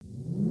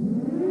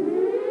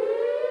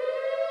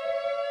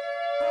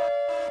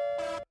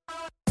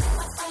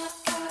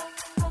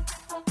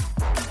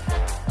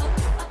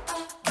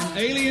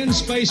alien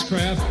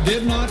spacecraft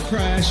did not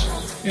crash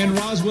in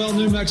Roswell,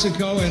 New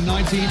Mexico in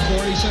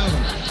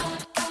 1947.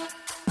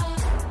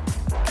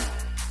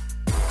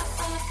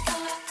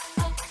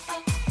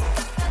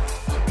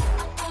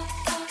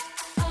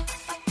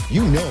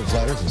 You know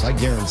flat earthers, I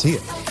guarantee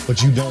it.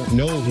 But you don't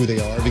know who they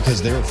are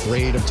because they're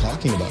afraid of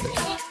talking about it.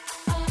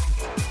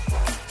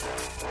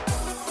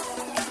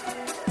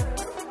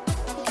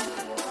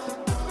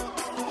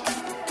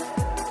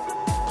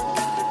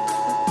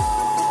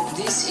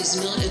 This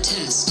is not a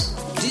test.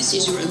 This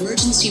is your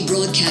emergency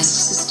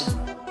broadcast system.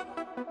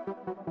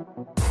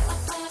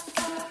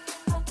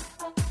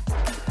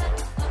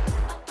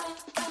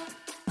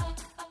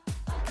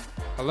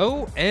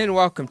 Hello and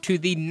welcome to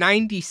the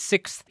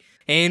 96th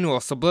annual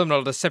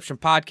Subliminal Deception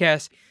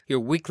Podcast, your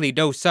weekly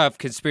dose of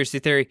conspiracy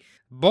theory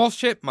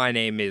bullshit. My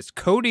name is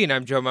Cody and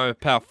I'm joined by my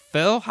pal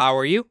Phil. How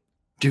are you?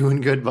 Doing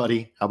good,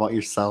 buddy. How about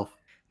yourself?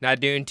 Not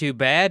doing too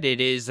bad.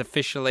 It is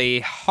officially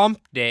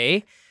hump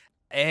day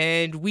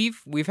and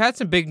we've had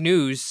some big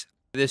news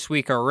this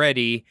week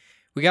already.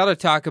 We got to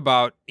talk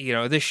about,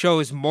 this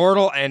show's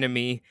mortal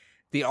enemy,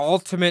 the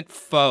ultimate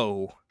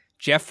foe,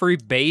 Jeffrey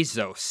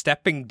Bezos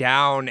stepping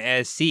down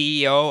as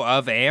CEO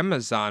of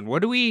Amazon.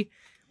 What do we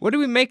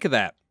make of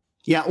that?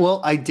 Yeah,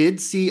 well, I did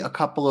see a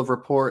couple of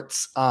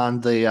reports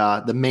on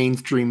the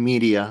mainstream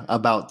media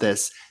about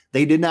this.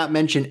 They did not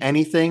mention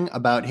anything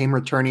about him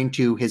returning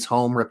to his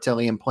home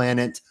reptilian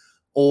planet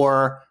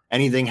or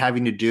anything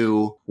having to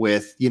do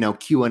with,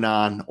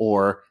 QAnon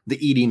or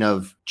the eating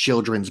of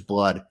children's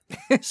blood.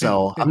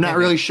 So I'm not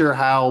really sure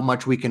how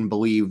much we can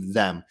believe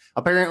them.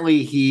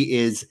 Apparently, he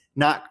is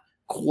not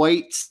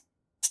quite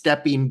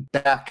stepping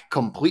back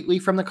completely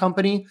from the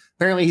company.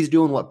 Apparently, he's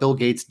doing what Bill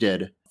Gates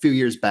did a few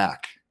years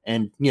back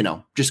and,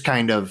 just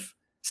kind of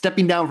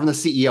stepping down from the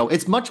CEO.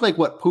 It's much like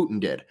what Putin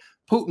did.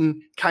 Putin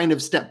kind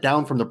of stepped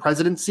down from the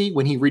presidency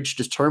when he reached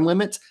his term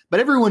limits, but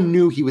everyone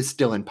knew he was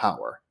still in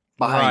power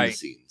behind the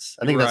scenes.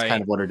 I think that's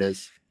kind of what it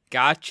is.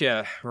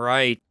 Gotcha.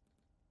 Right.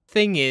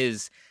 Thing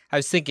is, I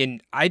was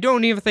thinking, I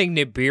don't even think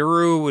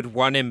Nibiru would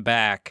want him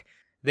back.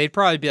 They'd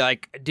probably be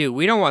like, dude,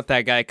 we don't want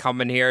that guy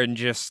coming here and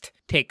just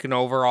taking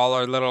over all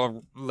our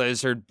little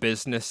lizard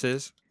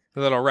businesses,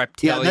 little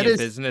reptilian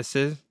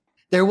businesses.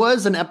 There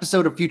was an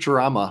episode of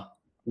Futurama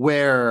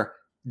where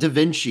Da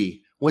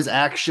Vinci was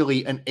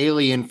actually an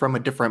alien from a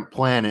different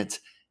planet.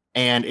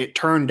 And it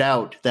turned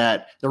out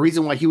that the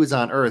reason why he was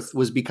on Earth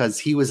was because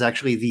he was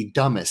actually the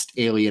dumbest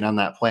alien on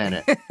that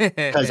planet.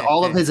 Because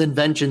all of his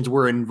inventions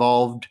were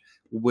involved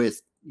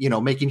with,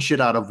 making shit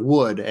out of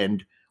wood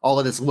and all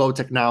of this low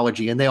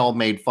technology. And they all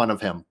made fun of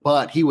him.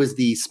 But he was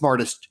the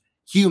smartest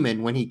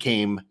human when he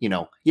came,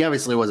 he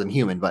obviously wasn't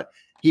human, but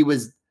he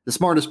was the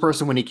smartest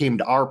person when he came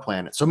to our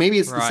planet. So maybe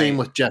it's the same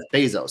with Jeff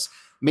Bezos.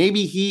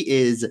 Maybe he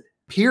is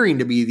appearing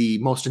to be the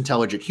most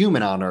intelligent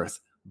human on Earth,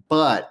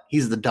 but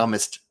he's the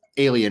dumbest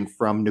alien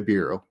from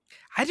Nibiru.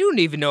 I don't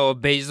even know if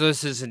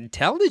Bezos is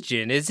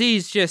intelligent. Is he?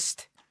 He's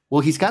just...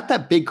 Well, he's got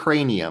that big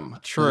cranium.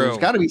 True. There's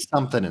got to be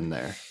something in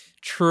there.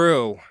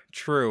 True.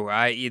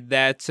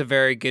 That's a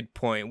very good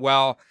point.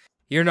 Well,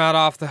 you're not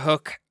off the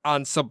hook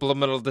on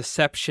subliminal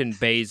deception,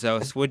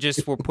 Bezos.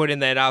 We're putting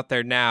that out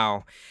there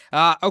now.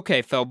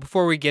 Okay, Phil,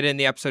 before we get in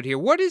the episode here,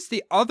 what is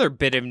the other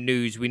bit of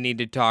news we need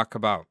to talk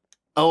about?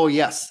 Oh,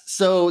 yes.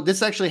 So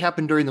this actually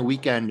happened during the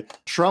weekend.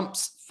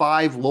 Trump's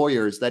 5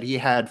 lawyers that he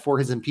had for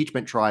his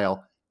impeachment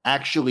trial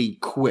actually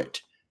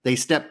quit. They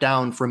stepped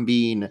down from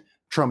being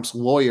Trump's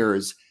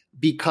lawyers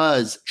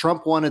because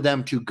Trump wanted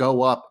them to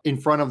go up in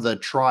front of the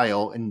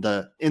trial in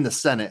the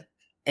Senate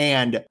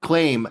and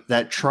claim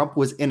that Trump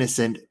was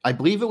innocent. I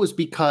believe it was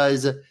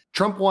because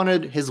Trump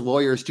wanted his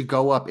lawyers to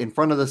go up in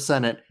front of the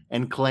Senate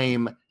and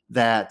claim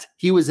that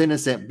he was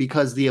innocent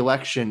because the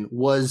election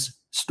was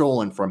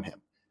stolen from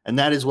him. And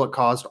that is what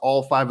caused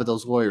all 5 of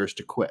those lawyers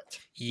to quit.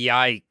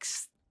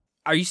 Yikes.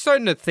 Are you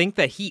starting to think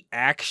that he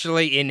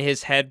actually in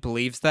his head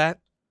believes that?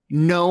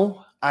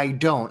 No, I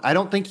don't. I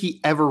don't think he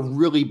ever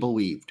really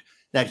believed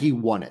that he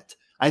won it.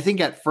 I think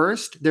at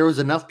first there was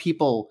enough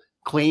people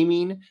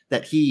claiming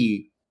that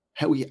he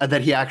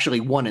actually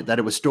won it, that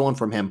it was stolen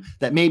from him,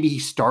 that maybe he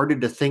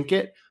started to think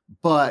it.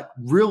 But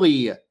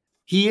really,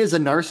 he is a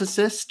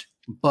narcissist,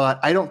 but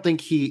I don't think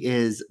he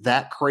is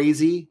that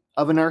crazy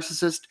of a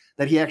narcissist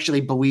that he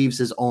actually believes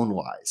his own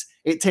lies.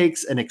 It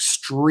takes an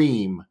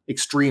extreme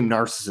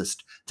narcissist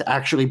to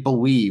actually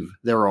believe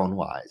their own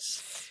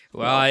lies.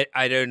 Well,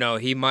 I don't know.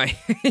 He might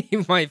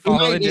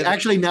fall into...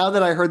 Actually, now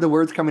that I heard the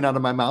words coming out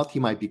of my mouth, he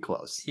might be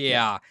close.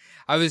 Yeah.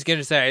 I was going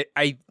to say,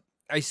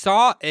 I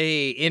saw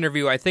a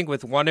interview, I think,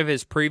 with one of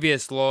his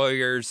previous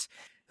lawyers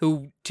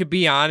who, to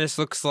be honest,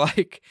 looks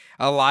like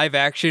a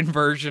live-action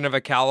version of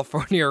a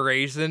California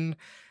Raisin.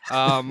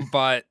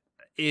 But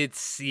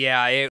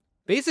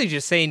basically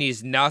just saying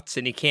he's nuts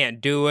and he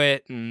can't do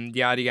it and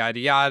yada, yada,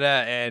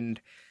 yada.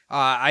 And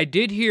I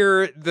did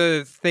hear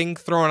the thing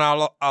thrown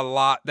out a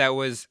lot that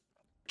was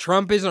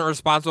Trump isn't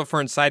responsible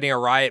for inciting a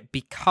riot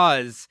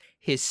because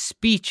his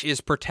speech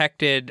is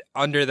protected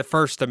under the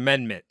First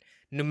Amendment,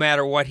 no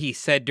matter what he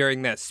said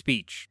during that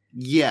speech.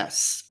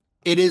 Yes.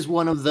 It is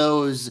one of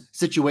those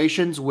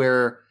situations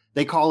where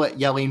they call it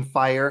yelling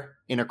fire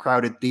in a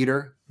crowded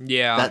theater.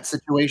 Yeah. That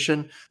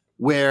situation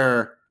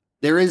where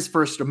there is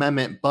First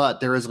Amendment, but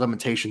there is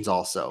limitations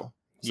also.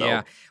 So,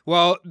 yeah.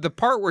 Well, the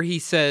part where he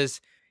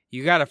says,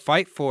 you got to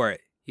fight for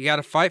it. You got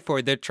to fight for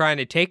it. They're trying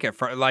to take it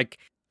for like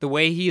the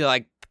way he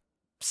like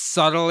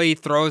subtly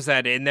throws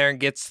that in there and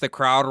gets the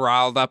crowd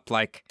riled up.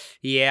 Like,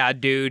 yeah,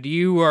 dude,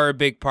 you are a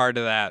big part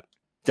of that.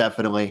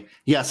 Definitely.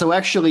 Yeah. So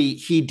actually,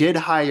 he did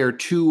hire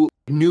 2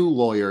 new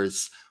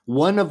lawyers,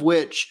 one of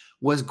which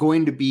was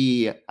going to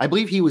be, I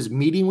believe he was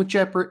meeting with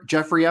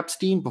Jeffrey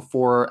Epstein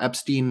before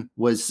Epstein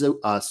was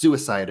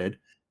suicided.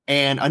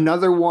 And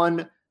another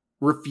one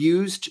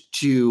refused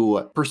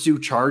to pursue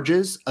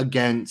charges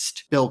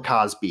against Bill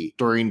Cosby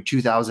during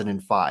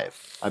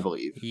 2005, I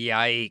believe.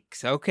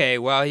 Yikes. Okay,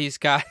 well, he's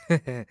got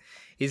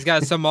he's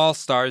got some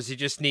all-stars. He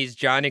just needs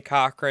Johnny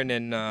Cochran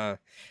and the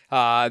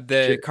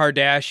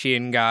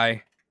Kardashian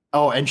guy.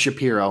 Oh, and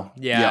Shapiro.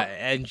 Yeah,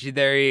 and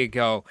there you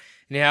go.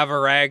 And you have a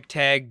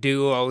ragtag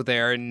duo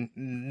there, and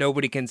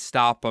nobody can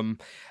stop them.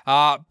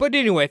 But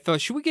anyway, Phil,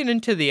 should we get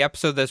into the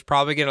episode that's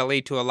probably going to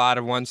lead to a lot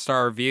of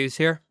 1-star reviews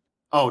here?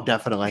 Oh,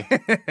 definitely.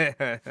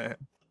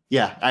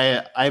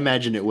 Yeah, I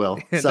imagine it will.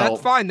 So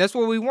that's fine. That's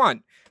what we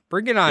want.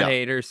 Bring it on,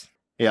 haters.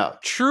 Yeah.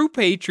 True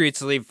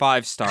patriots leave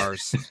 5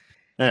 stars.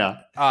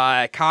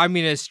 Yeah.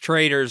 Communist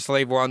traitors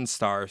leave 1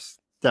 stars.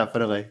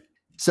 Definitely.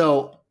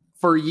 So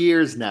for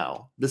years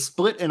now, the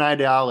split in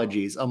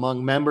ideologies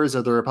among members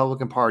of the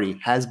Republican Party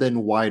has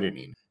been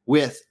widening,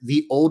 with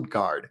the old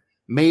guard,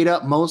 made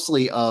up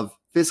mostly of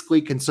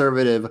fiscally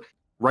conservative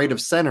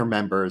right-of-center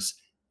members,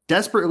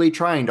 desperately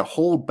trying to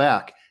hold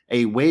back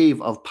a wave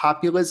of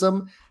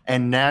populism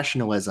and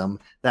nationalism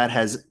that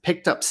has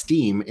picked up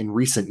steam in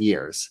recent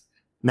years.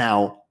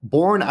 Now,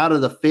 born out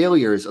of the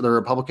failures of the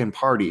Republican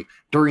Party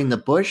during the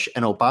Bush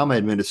and Obama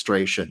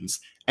administrations,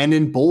 and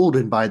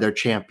emboldened by their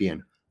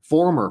champion,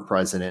 former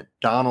President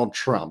Donald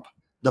Trump,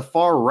 the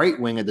far right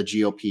wing of the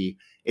GOP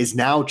is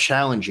now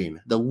challenging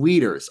the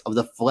leaders of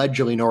the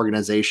fledgling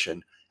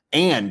organization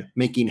and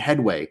making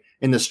headway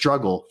in the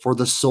struggle for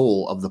the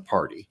soul of the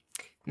party.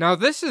 Now,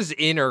 this is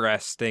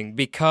interesting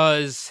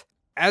because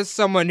as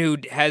someone who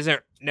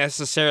hasn't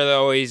necessarily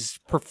always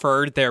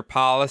preferred their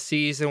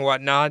policies and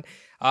whatnot,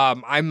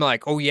 I'm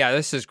like, oh yeah,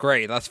 this is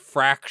great. Let's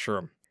fracture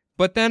them.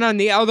 But then on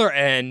the other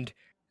end,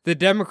 the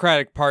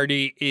Democratic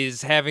Party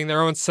is having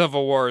their own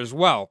civil war as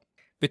well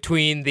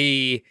between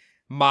the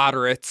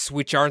moderates,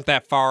 which aren't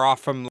that far off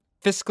from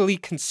fiscally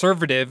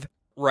conservative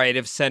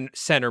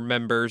right-of-center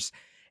members,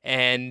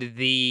 and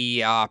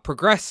the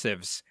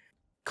progressives.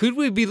 Could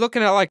we be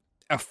looking at like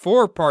a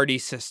 4-party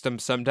system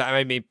sometime?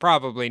 I mean,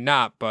 probably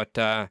not, but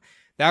that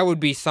would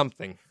be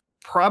something.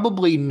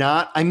 Probably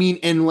not. I mean,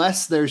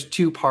 unless there's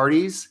 2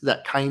 parties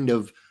that kind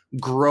of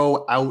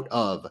grow out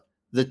of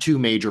the 2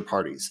 major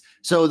parties.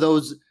 So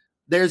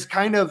there's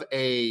kind of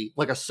a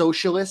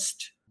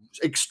socialist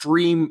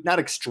not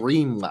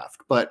extreme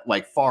left, but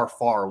like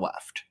far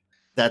left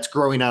that's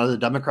growing out of the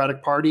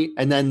Democratic Party.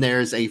 And then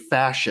there's a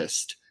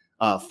fascist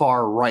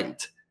far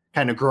right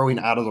kind of growing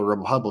out of the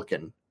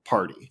Republican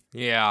Party.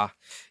 Yeah.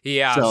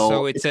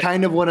 So it's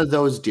kind of one of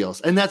those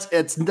deals. And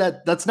that's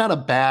not a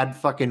bad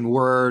fucking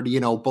word,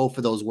 both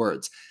of those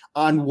words.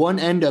 On one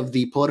end of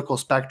the political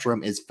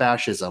spectrum is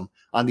fascism.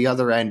 On the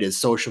other end is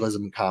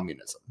socialism and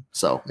communism.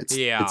 So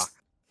it's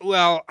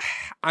well,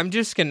 I'm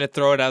just going to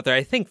throw it out there.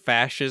 I think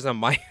fascism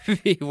might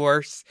be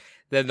worse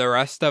than the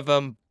rest of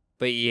them.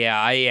 But yeah,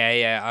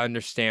 I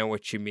understand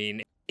what you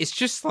mean. It's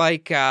just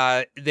like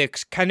the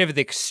kind of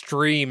the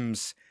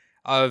extremes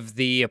of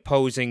the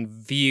opposing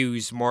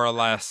views, more or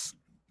less.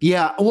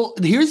 Yeah, well,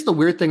 here's the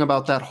weird thing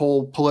about that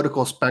whole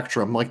political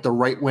spectrum, like the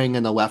right wing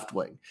and the left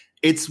wing.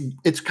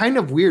 It's kind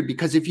of weird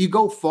because if you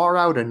go far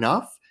out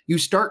enough, you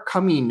start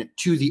coming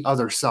to the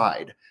other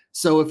side.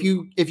 So if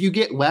you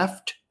get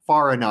left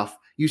far enough,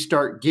 you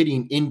start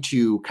getting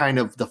into kind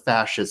of the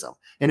fascism.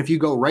 And if you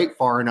go right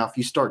far enough,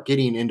 you start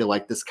getting into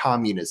like this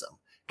communism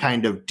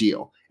kind of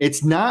deal.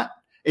 It's not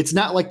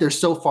like they're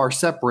so far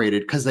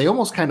separated because they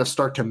almost kind of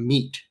start to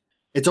meet.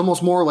 It's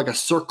almost more like a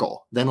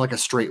circle than like a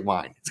straight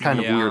line. It's kind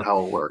of weird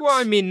how it works. Well,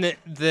 I mean,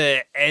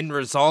 the end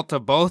result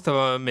of both of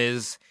them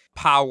is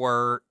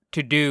power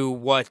to do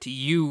what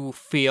you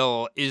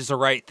feel is the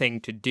right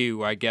thing to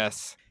do, I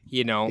guess.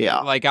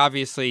 Like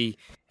obviously,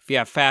 if you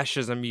have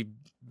fascism, you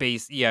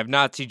have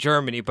Nazi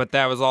Germany, but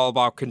that was all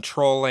about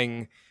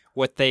controlling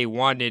what they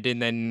wanted.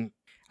 And then,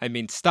 I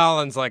mean,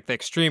 Stalin's like the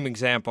extreme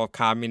example of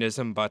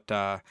communism, but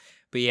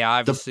yeah,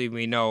 obviously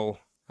we know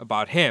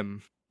about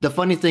him. The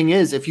funny thing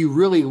is, if you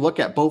really look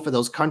at both of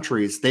those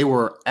countries, they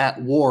were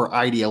at war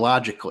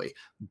ideologically,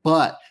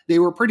 but they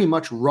were pretty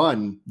much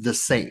run the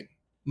same,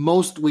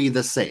 mostly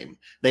the same.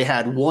 They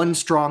had one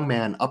strong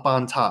man up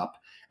on top,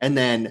 and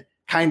then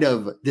kind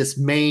of this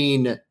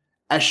main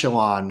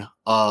echelon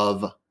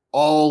of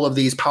all of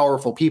these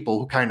powerful people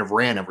who kind of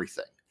ran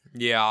everything.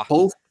 Yeah.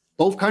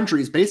 Both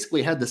countries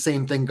basically had the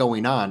same thing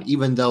going on,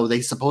 even though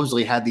they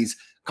supposedly had these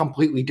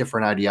completely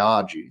different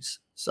ideologies.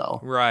 So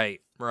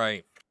Right.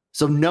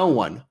 So no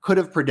one could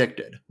have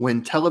predicted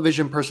when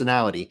television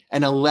personality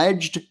and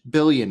alleged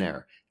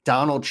billionaire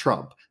Donald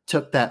Trump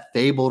took that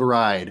fabled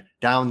ride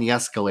down the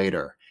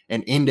escalator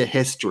and into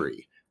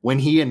history when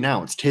he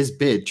announced his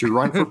bid to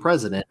run for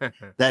president,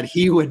 that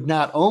he would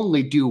not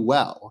only do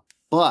well,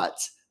 but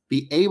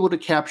be able to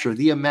capture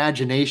the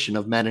imagination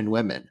of men and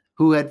women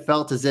who had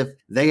felt as if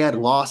they had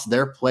lost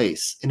their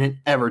place in an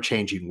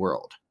ever-changing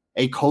world.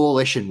 A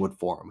coalition would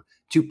form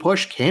to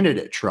push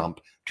candidate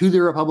Trump to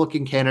the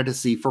Republican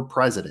candidacy for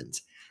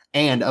president,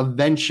 and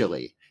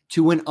eventually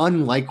to an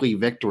unlikely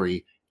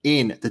victory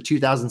in the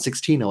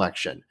 2016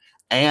 election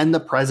and the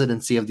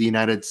presidency of the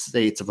United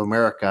States of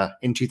America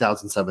in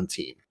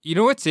 2017. You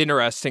know what's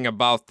interesting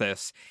about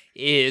this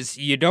is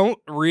you don't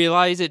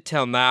realize it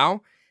till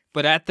now,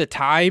 but at the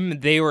time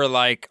they were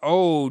like,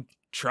 oh,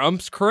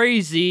 Trump's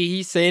crazy.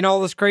 He's saying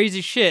all this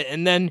crazy shit.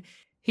 And then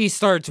he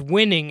starts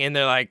winning and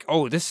they're like,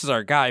 oh, this is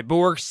our guy. But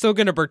we're still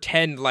going to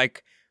pretend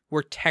like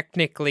we're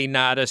technically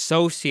not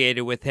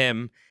associated with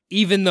him,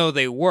 even though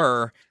they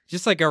were.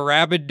 Just like a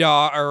rabid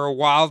dog or a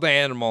wild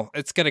animal,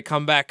 it's going to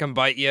come back and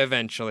bite you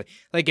eventually.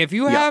 Like if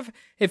you have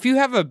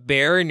a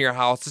bear in your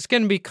house, it's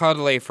going to be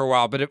cuddly for a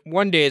while, but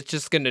one day it's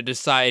just going to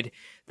decide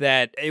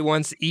that it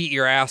wants to eat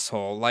your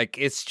asshole. Like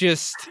it's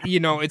just,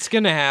 it's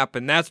going to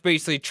happen. That's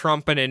basically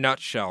Trump in a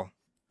nutshell.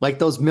 Like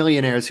those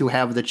millionaires who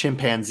have the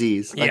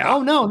chimpanzees. Like,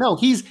 oh no,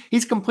 he's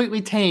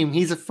completely tame.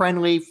 He's a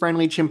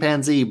friendly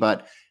chimpanzee,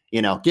 but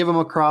give him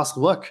a cross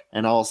look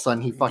and all of a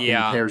sudden he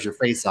fucking tears your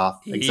face off.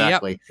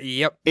 Exactly.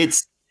 Yep.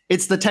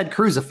 It's the Ted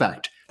Cruz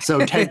effect.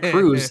 So Ted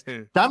Cruz,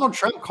 Donald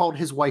Trump called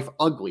his wife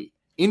ugly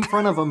in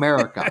front of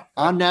America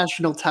on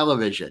national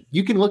television.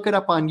 You can look it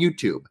up on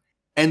YouTube.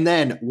 And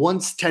then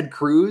once Ted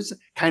Cruz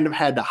kind of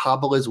had to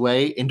hobble his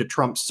way into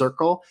Trump's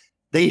circle,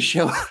 they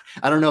show,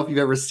 I don't know if you've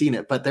ever seen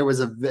it, but there was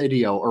a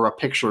video or a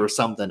picture or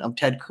something of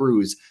Ted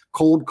Cruz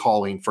cold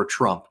calling for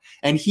Trump.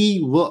 And he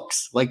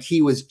looks like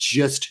he was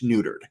just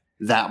neutered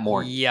that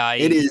morning. Yeah,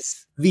 it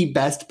is the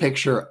best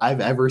picture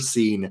I've ever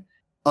seen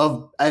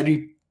of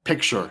any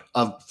picture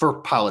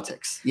for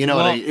politics.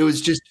 It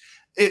was just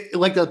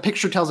like the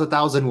picture tells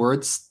 1,000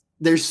 words.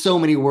 There's so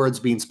many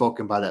words being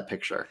spoken by that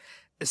picture.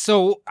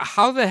 So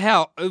how the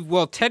hell?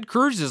 Well, Ted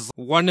Cruz is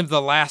one of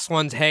the last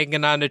ones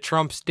hanging on to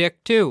Trump's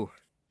dick too.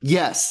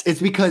 Yes,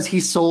 it's because he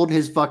sold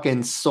his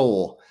fucking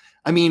soul.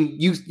 I mean,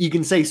 you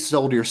can say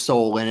sold your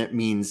soul and it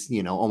means,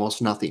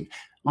 almost nothing.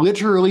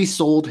 Literally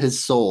sold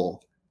his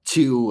soul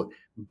to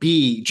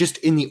be just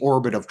in the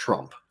orbit of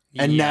Trump.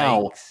 And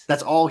now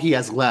that's all he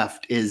has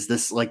left is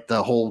this, like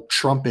the whole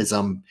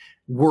Trumpism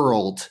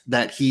world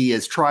that he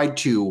has tried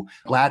to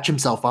latch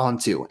himself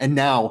onto. And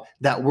now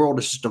that world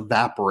is just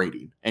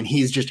evaporating and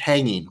he's just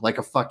hanging like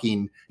a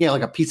fucking,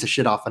 like a piece of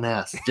shit off an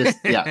ass. Just,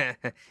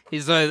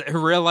 He's a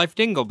real life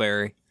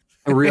dingleberry.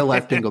 A real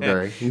life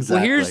dingleberry. Exactly.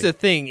 Well, here's the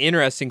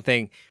interesting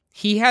thing.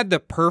 He had the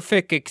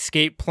perfect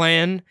escape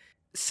plan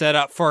set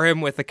up for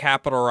him with the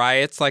Capitol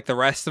riots, like the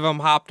rest of them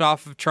hopped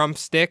off of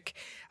Trump's stick.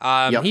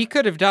 He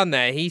could have done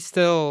that. He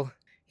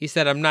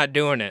said, I'm not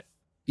doing it.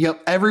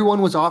 Yep.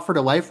 Everyone was offered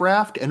a life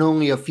raft and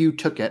only a few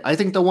took it. I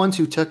think the ones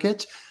who took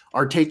it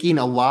are taking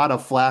a lot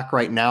of flack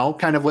right now,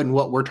 kind of in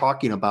what we're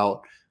talking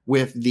about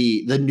with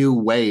the new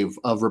wave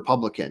of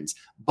Republicans.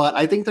 But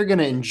I think they're going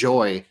to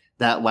enjoy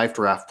that life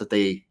raft that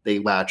they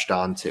latched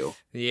onto.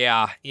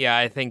 Yeah,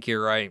 I think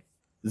you're right.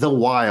 The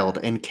wild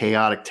and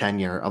chaotic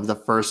tenure of the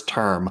first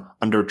term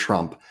under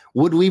Trump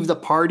would leave the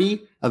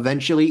party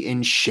eventually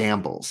in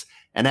shambles.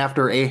 And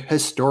after a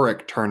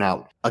historic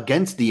turnout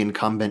against the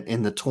incumbent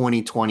in the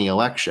 2020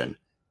 election,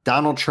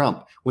 Donald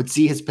Trump would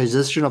see his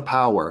position of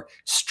power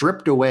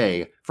stripped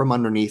away from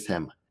underneath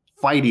him,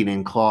 fighting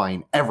and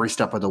clawing every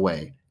step of the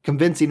way,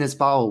 convincing his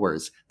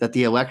followers that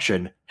the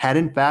election had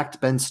in fact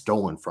been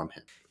stolen from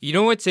him. You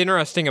know what's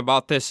interesting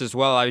about this as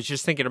well? I was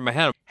just thinking in my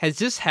head, has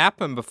this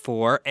happened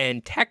before?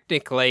 And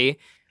technically,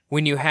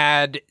 when you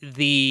had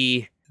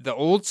the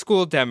old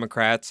school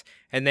Democrats,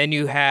 and then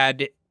you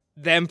had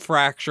them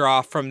fracture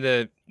off from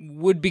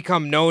would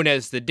become known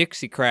as the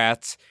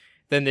Dixiecrats,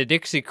 then the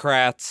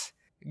Dixiecrats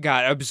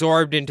got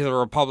absorbed into the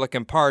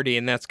Republican Party,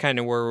 and that's kind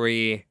of where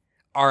we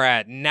are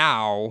at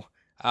now.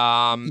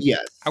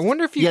 Yes. I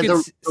wonder if you could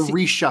the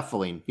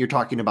reshuffling you're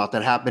talking about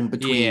that happened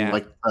between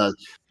like the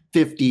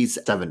 50s,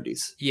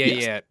 70s.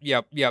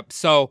 Yep.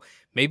 So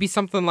maybe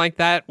something like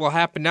that will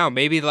happen now.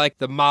 Maybe like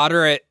the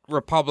moderate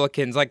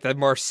Republicans, like the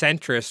more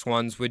centrist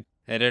ones would,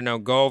 I don't know,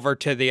 go over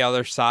to the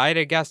other side,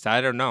 I guess.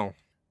 I don't know.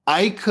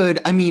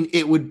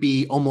 It would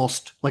be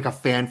almost like a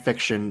fan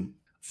fiction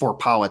for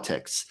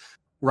politics,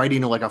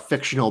 writing like a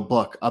fictional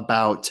book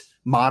about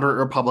moderate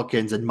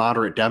Republicans and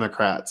moderate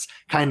Democrats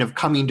kind of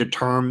coming to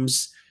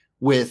terms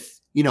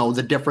with,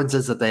 the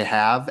differences that they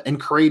have and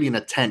creating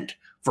a tent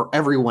for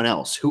everyone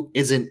else who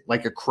isn't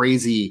like a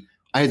crazy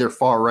either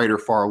far right or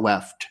far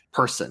left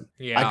person.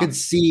 Yeah. I could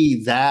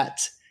see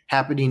that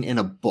happening in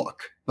a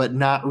book, but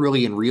not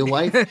really in real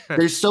life.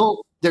 There's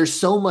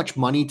so much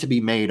money to be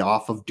made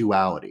off of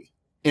duality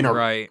in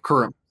our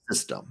current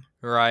system.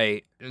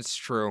 Right. It's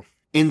true.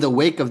 In the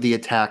wake of the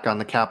attack on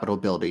the Capitol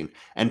building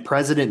and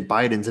President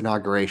Biden's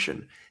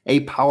inauguration,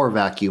 a power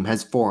vacuum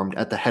has formed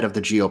at the head of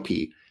the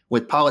GOP,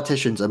 with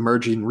politicians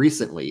emerging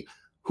recently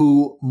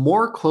who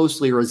more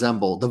closely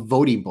resemble the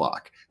voting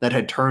bloc that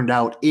had turned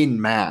out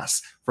en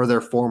masse for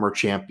their former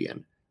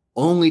champion,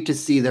 only to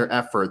see their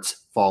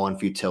efforts fall in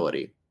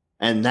futility.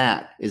 And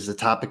that is the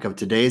topic of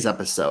today's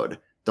episode,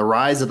 the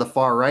rise of the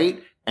far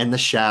right and the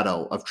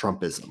shadow of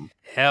Trumpism.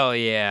 Hell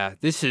yeah.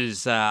 This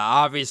is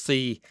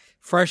obviously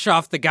fresh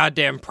off the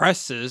goddamn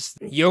presses.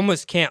 You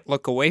almost can't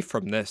look away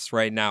from this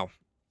right now.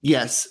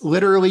 Yes,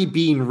 literally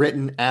being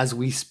written as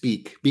we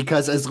speak,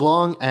 because as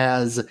long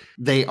as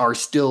they are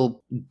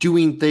still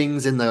doing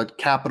things in the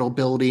Capitol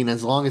building,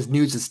 as long as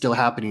news is still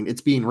happening, it's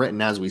being written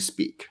as we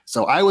speak.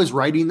 So I was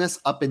writing this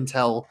up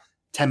until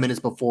 10 minutes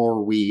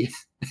before we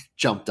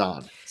jumped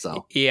on.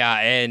 So yeah,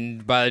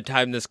 and by the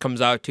time this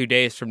comes out 2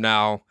 days from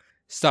now,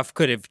 stuff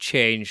could have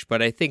changed,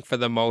 but I think for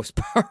the most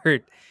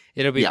part,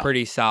 it'll be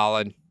pretty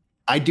solid.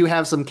 I do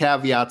have some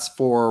caveats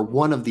for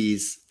one of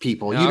these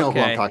people. You know who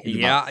I'm talking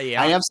about.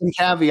 Yeah. I have some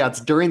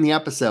caveats during the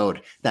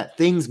episode that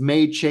things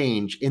may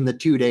change in the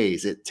 2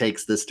 days it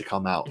takes this to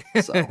come out.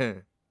 So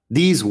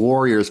these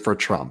warriors for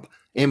Trump,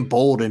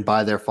 emboldened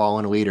by their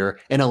fallen leader,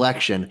 an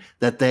election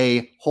that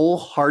they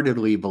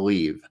wholeheartedly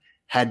believe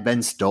had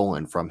been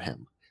stolen from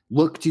him,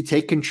 look to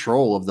take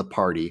control of the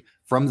party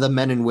from the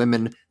men and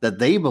women that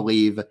they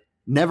believe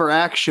never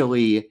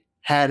actually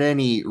had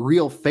any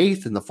real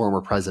faith in the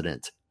former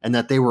president, and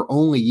that they were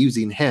only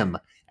using him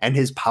and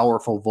his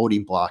powerful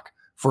voting bloc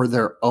for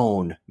their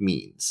own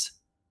means.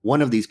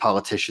 One of these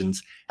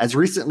politicians has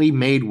recently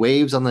made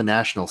waves on the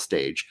national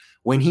stage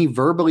when he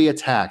verbally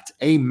attacked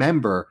a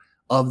member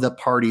of the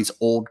party's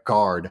old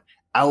guard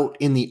out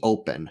in the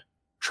open,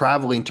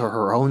 traveling to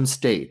her own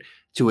state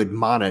to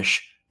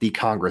admonish the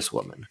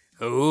congresswoman.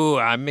 Ooh,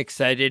 I'm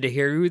excited to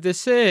hear who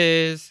this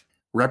is.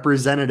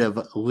 Representative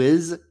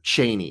Liz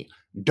Cheney,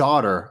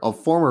 daughter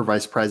of former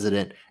Vice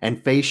President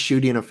and face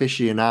shooting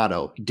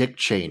aficionado Dick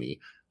Cheney,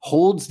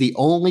 holds the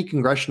only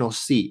congressional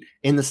seat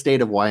in the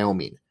state of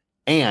Wyoming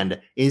and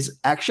is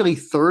actually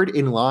third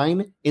in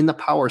line in the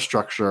power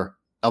structure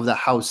of the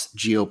House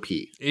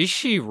GOP. Is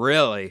she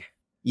really?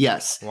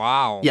 Yes.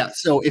 Wow. Yeah,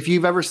 so if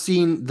you've ever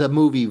seen the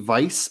movie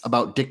Vice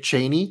about Dick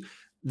Cheney,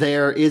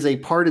 there is a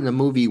part in the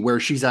movie where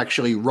she's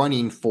actually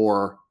running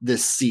for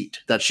this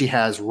seat that she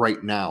has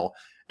right now.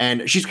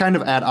 And she's kind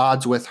of at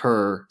odds with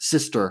her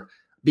sister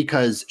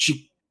because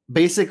she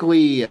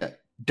basically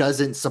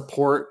doesn't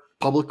support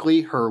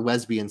publicly her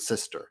lesbian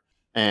sister.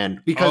 And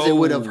because it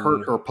would have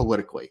hurt her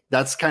politically.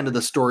 That's kind of the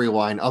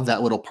storyline of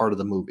that little part of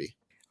the movie.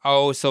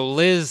 Oh, so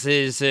Liz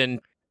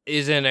isn't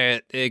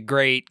a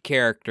great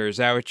character. Is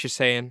that what you're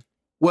saying?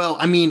 Well,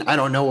 I mean, I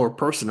don't know her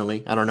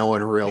personally. I don't know her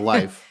in real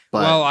life.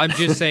 But well, I'm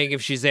just saying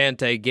if she's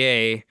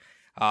anti-gay.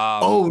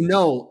 Oh,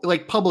 no.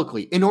 Like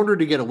publicly. In order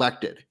to get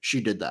elected,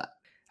 she did that.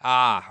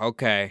 Ah,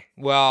 okay.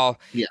 Well,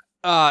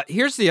 yeah.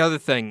 Here's the other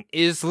thing.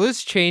 Is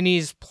Liz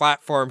Cheney's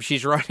platform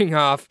she's running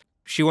off,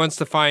 she wants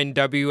to find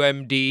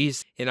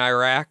WMDs in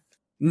Iraq?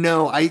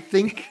 No, I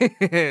think,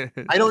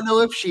 I don't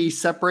know if she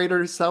separated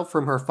herself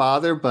from her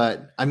father,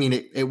 but I mean,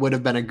 it would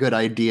have been a good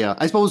idea.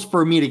 I suppose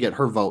for me to get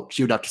her vote,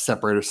 she would have to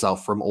separate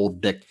herself from old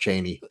Dick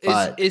Cheney.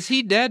 But is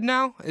he dead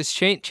now? Is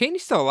Cheney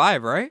still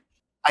alive, right?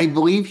 I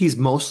believe he's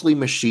mostly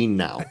machine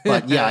now,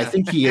 but yeah, I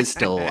think he is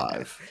still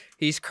alive.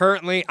 He's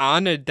currently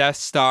on a Death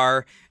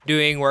Star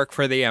doing work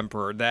for the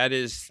Emperor. That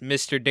is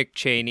Mr. Dick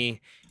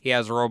Cheney. He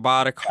has a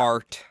robotic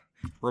heart,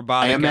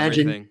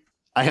 everything.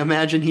 I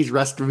imagine he's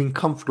resting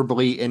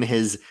comfortably in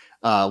his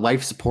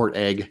life support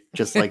egg,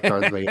 just like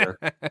Darth Vader.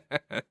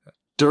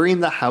 During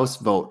the House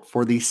vote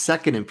for the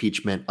second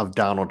impeachment of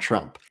Donald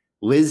Trump,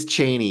 Liz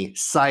Cheney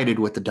sided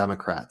with the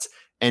Democrats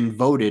and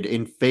voted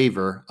in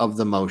favor of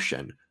the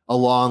motion,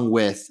 along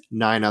with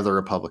 9 other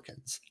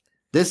Republicans.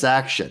 This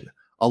action,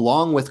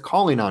 along with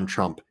calling on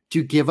Trump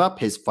to give up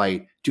his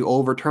fight to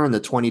overturn the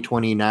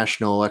 2020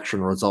 national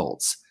election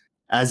results,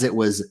 as it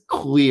was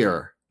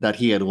clear that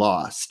he had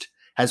lost,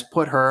 has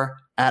put her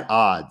at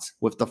odds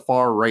with the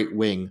far right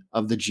wing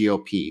of the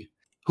GOP,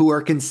 who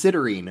are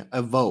considering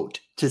a vote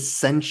to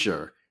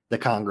censure the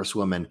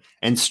Congresswoman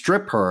and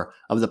strip her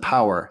of the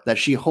power that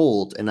she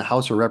holds in the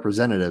House of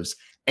Representatives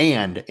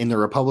and in the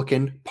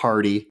Republican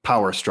Party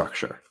power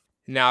structure.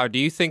 Now, do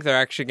you think they're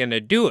actually going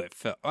to do it,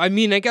 Phil? I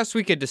mean, I guess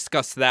we could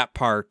discuss that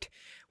part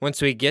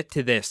once we get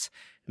to this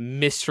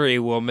mystery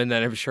woman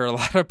that I'm sure a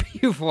lot of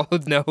people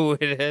know who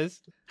it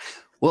is.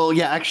 Well,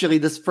 yeah, actually,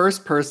 this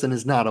first person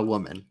is not a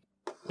woman.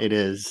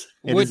 It's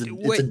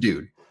a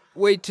dude.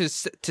 Wait, to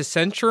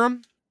censure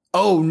him?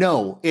 Oh,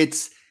 no,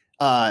 it's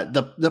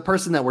the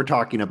person that we're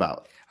talking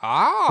about.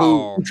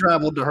 Oh. Who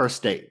traveled to her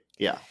state.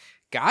 Yeah.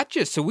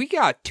 Gotcha. So we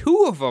got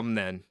 2 of them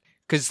then.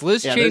 Because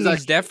Liz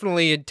Cheney's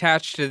definitely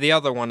attached to the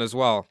other one as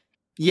well.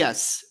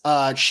 Yes.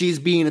 She's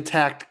being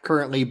attacked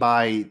currently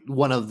by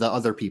one of the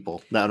other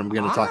people that I'm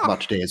going to talk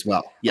about today as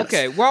well. Yes.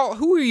 Okay. Well,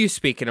 who are you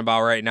speaking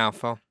about right now,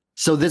 Phil?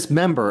 So this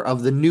member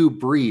of the new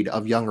breed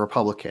of young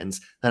Republicans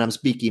that I'm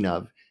speaking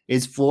of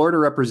is Florida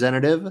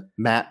Representative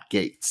Matt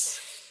Gaetz.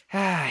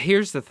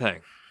 Here's the thing.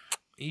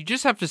 You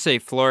just have to say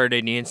Florida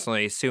and you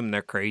instantly assume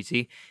they're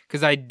crazy.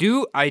 Because I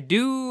do,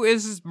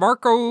 is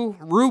Marco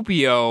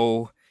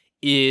Rubio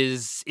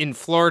is in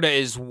Florida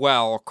as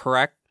well,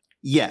 correct?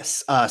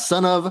 Yes,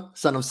 son of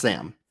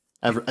Sam,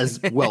 as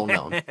well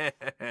known,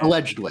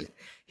 allegedly.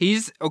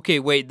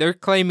 They're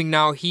claiming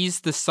now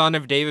he's the son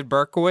of David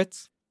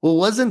Berkowitz? Well,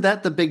 wasn't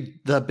that the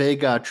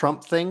big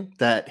Trump thing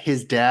that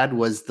his dad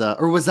was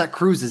or was that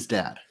Cruz's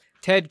dad?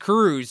 Ted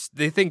Cruz.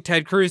 They think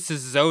Ted Cruz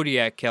is a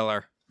Zodiac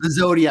killer. The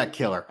Zodiac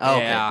killer. Oh,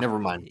 yeah. Okay, never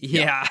mind.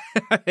 Yeah,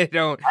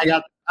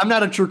 I'm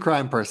not a true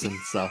crime person,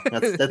 so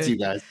that's you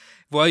guys.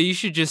 Well, you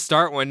should just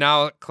start one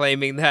now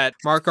claiming that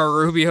Marco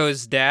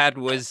Rubio's dad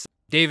was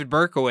David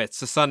Berkowitz,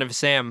 the son of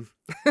Sam.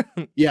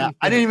 Yeah,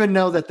 I didn't even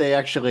know that they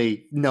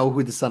actually know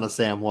who the son of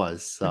Sam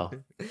was. So,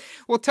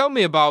 well, tell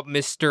me about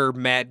Mr.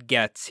 Matt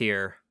Gaetz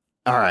here.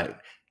 All right.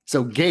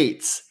 So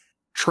Gaetz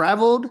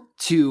traveled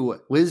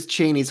to Liz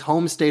Cheney's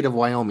home state of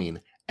Wyoming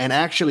and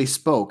actually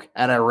spoke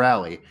at a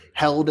rally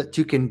held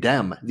to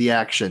condemn the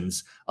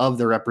actions of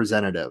the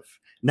representative.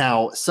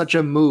 Now, such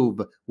a move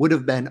would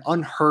have been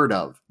unheard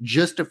of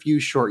just a few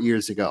short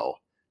years ago.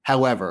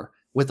 However,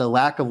 with a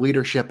lack of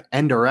leadership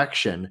and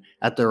direction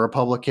at the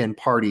Republican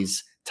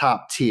Party's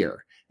top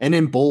tier, an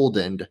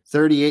emboldened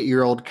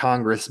 38-year-old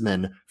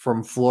congressman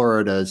from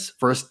Florida's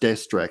 1st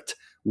District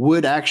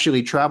would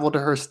actually travel to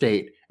her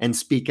state and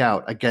speak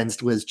out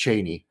against Liz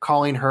Cheney,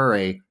 calling her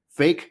a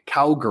fake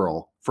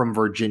cowgirl from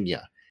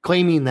Virginia,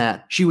 claiming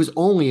that she was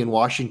only in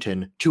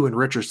Washington to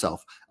enrich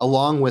herself,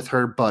 along with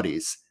her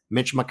buddies,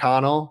 Mitch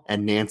McConnell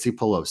and Nancy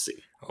Pelosi.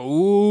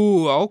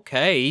 Oh,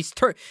 okay.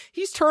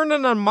 He's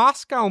turning on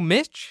Moscow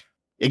Mitch.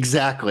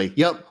 Exactly.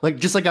 Yep.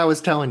 Just like I was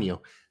telling you,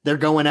 they're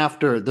going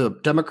after the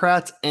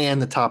Democrats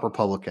and the top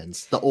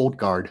Republicans, the old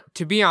guard.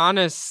 To be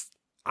honest,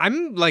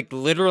 I'm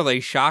literally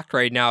shocked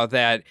right now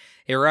that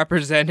a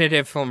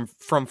representative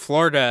from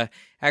Florida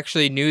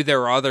actually knew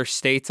there were other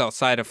states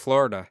outside of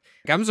Florida.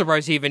 I'm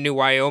surprised he even knew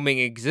Wyoming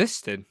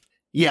existed.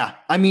 Yeah.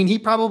 I mean, he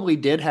probably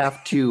did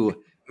have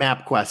to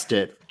MapQuest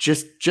it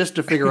just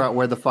to figure out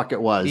where the fuck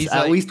it was.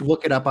 At least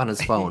look it up on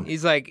his phone.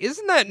 He's like,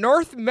 isn't that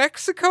North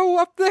Mexico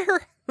up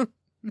there?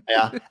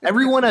 Yeah.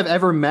 Everyone I've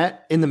ever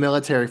met in the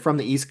military from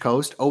the East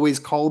Coast always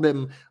called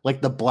him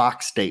the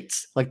block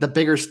states, the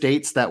bigger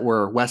states that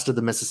were west of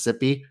the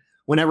Mississippi.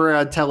 Whenever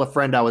I'd tell a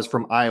friend I was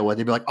from Iowa,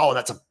 they'd be like, oh,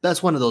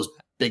 that's one of those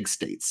big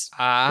states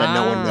that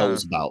no one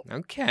knows about.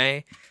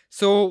 Okay.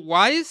 So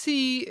why is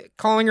he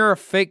calling her a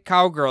fake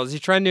cowgirl? Is he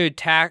trying to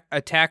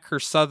attack her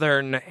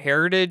Southern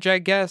heritage, I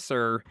guess?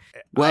 Or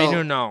I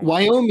don't know.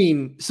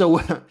 Wyoming.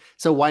 So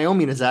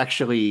Wyoming is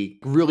actually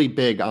really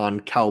big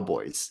on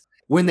cowboys.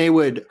 When they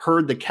would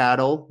herd the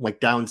cattle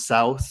down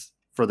south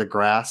for the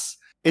grass,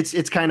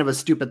 it's kind of a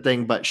stupid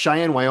thing, but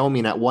Cheyenne,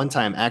 Wyoming at one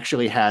time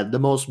actually had the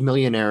most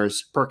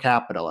millionaires per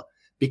capita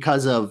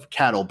because of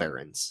cattle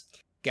barons.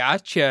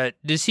 Gotcha.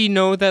 Does he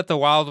know that the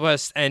Wild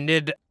West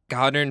ended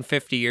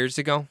 150 years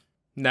ago?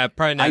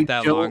 Probably not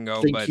that long ago. I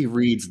don't think he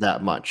reads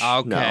that much.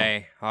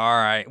 Okay. No. All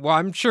right. Well,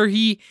 I'm sure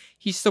he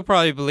still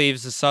probably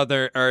believes the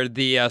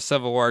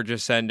Civil War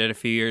just ended a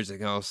few years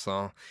ago.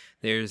 So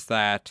there's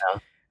that. Yeah.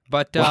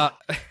 But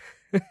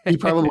he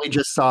probably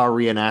just saw a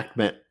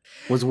reenactment,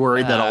 was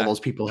worried that all those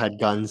people had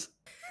guns.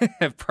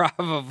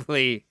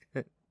 Probably.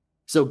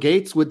 So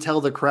Gaetz would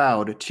tell the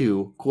crowd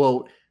to,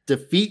 quote,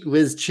 defeat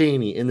Liz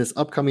Cheney in this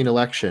upcoming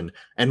election,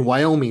 and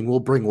Wyoming will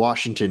bring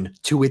Washington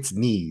to its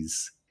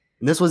knees.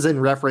 And this was in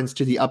reference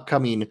to the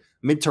upcoming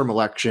midterm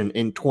election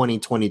in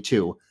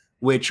 2022,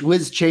 which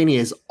Liz Cheney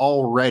is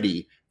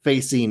already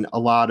facing a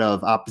lot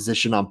of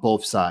opposition on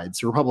both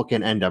sides,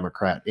 Republican and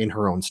Democrat, in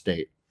her own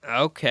state.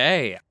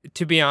 Okay.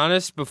 To be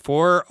honest,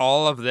 before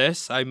all of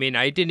this, I mean,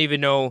 I didn't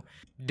even know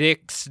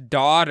Dick's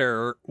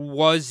daughter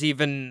was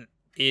even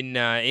in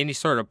any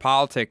sort of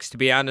politics, to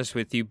be honest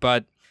with you.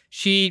 But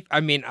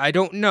I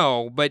don't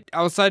know. But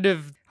outside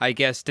of, I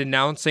guess,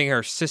 denouncing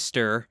her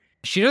sister,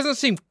 she doesn't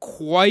seem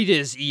quite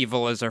as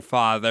evil as her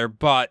father,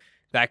 but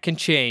that can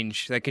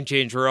change. That can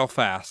change real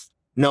fast.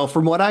 No,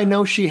 from what I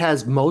know, she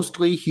has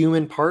mostly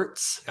human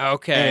parts.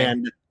 Okay.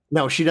 And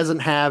no, she doesn't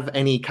have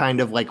any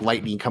kind of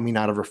lightning coming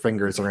out of her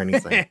fingers or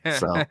anything.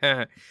 So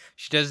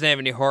she doesn't have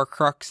any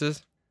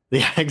Horcruxes.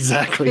 Yeah,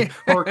 exactly.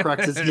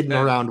 Horcruxes hidden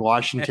around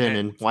Washington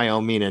and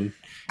Wyoming and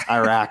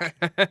Iraq.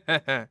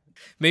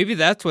 Maybe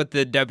that's what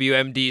the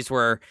WMDs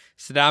were.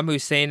 Saddam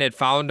Hussein had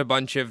found a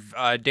bunch of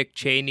Dick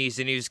Cheneys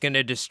and he was going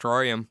to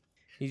destroy them.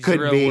 He's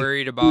real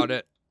worried about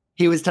it.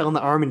 He was telling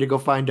the army to go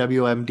find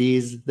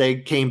WMDs. They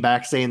came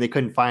back saying they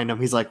couldn't find them.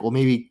 He's like, well,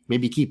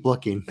 maybe keep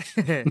looking.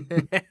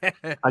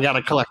 I got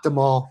to collect them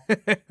all.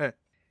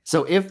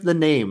 So if the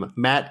name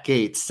Matt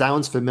Gaetz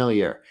sounds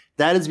familiar,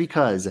 that is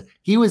because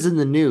he was in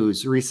the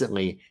news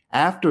recently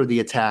after the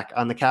attack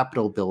on the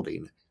Capitol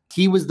building.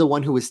 He was the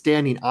one who was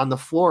standing on the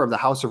floor of the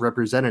House of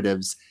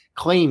Representatives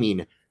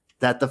claiming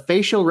that the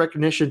facial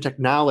recognition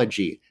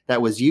technology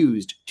that was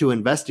used to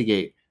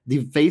investigate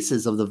the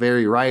faces of the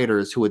very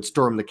rioters who had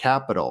stormed the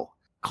Capitol,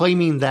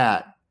 claiming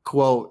that,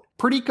 quote,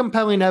 pretty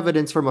compelling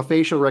evidence from a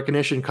facial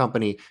recognition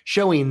company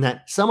showing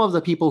that some of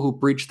the people who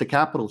breached the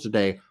Capitol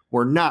today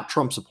were not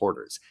Trump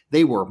supporters.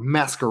 They were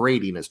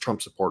masquerading as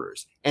Trump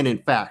supporters, and in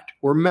fact,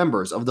 were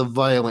members of the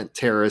violent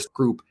terrorist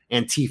group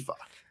Antifa.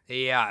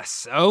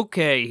 Yes.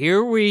 Okay,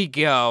 here we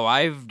go.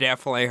 I've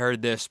definitely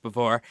heard this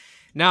before.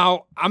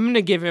 Now, I'm going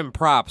to give him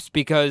props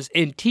because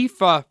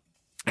Antifa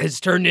has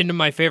turned into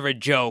my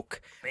favorite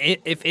joke.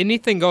 If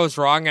anything goes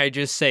wrong, I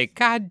just say,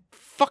 God,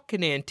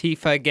 fucking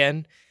Antifa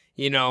again.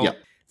 You know, Yep.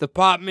 The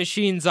pop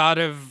machine's out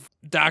of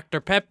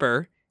Dr.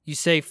 Pepper. You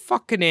say,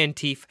 fucking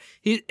Antifa.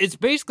 It's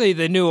basically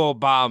the new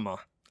Obama,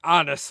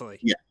 honestly.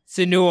 Yeah. It's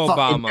the new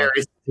Fucking Obama.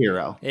 terrorist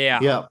hero. Yeah.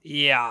 Yep.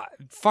 Yeah.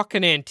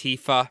 Fucking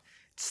Antifa.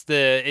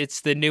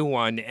 It's the new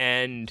one,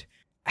 and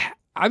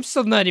I'm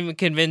still not even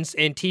convinced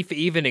Antifa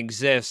even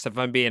exists, if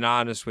I'm being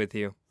honest with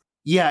you.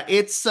 Yeah,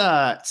 it's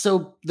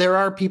so there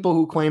are people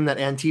who claim that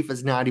Antifa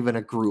is not even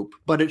a group,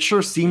 but it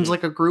sure seems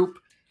like a group.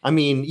 I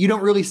mean, you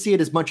don't really see it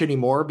as much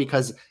anymore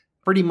because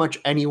pretty much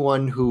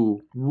anyone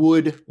who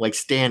would like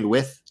stand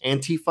with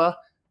Antifa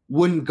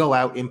wouldn't go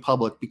out in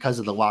public because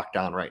of the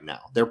lockdown right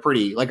now. They're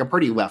pretty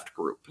left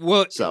group.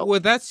 Well, So-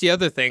 well, that's the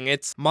other thing.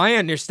 It's my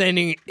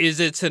understanding is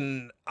it's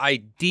an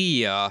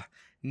idea,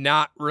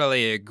 not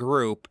really a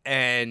group,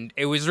 and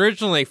it was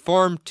originally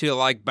formed to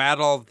like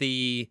battle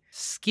the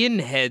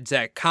skinheads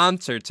at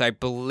concerts, I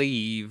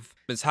believe,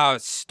 is how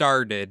it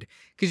started.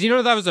 Because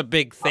that was a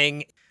big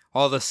thing,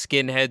 all the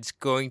skinheads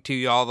going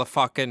to all the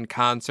fucking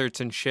concerts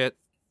and shit.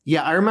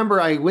 Yeah, I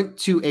remember I went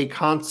to a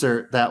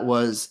concert that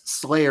was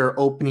Slayer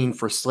opening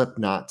for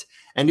Slipknot,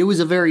 and it was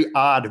a very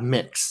odd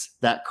mix,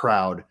 that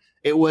crowd.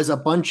 It was a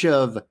bunch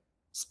of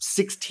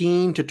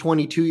 16 to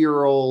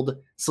 22-year-old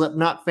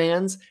Slipknot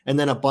fans, and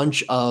then a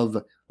bunch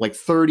of like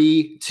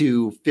 30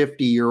 to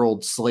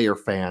 50-year-old Slayer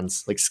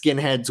fans, like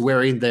skinheads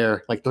wearing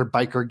their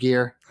biker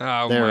gear,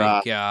 Oh They're,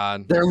 my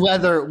god. their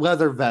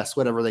leather vests,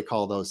 whatever they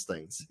call those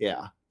things.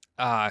 Yeah.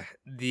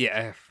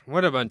 Yeah,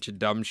 what a bunch of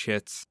dumb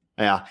shits.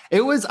 Yeah,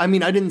 it was. I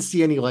mean, I didn't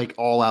see any like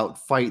all out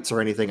fights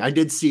or anything. I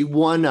did see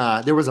one.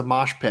 There was a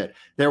mosh pit.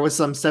 There was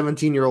some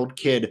 17-year-old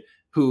kid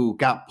who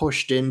got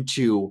pushed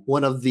into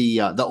one of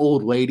the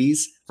old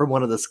ladies from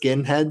one of the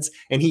skinheads,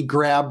 and he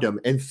grabbed him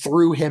and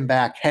threw him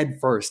back head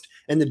first.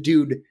 And the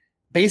dude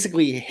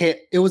basically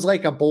hit. It was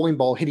like a bowling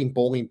ball hitting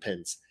bowling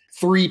pins.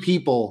 3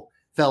 people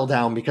fell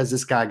down because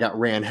this guy got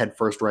ran head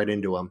first right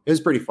into him. It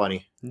was pretty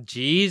funny.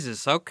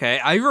 Jesus, okay.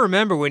 I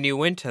remember when you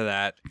went to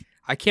that.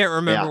 I can't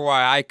remember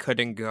why I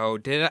couldn't go.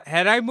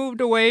 Had I moved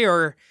away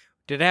or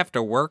did I have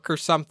to work or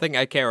something?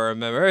 I can't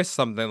remember. It was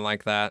something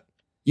like that.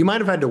 You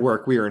might have had to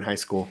work. We were in high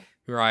school.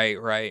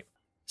 Right.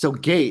 So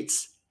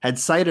Gates had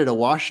cited a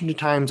Washington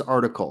Times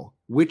article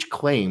which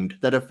claimed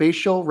that a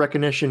facial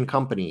recognition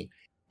company,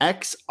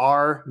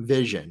 XR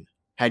Vision,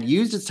 had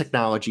used its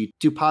technology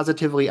to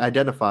positively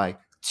identify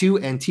 2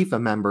 Antifa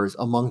members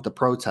among the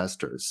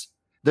protesters.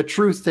 The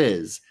truth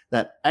is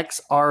that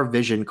XR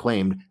Vision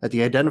claimed that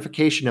the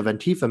identification of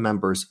Antifa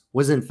members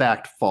was in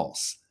fact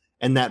false,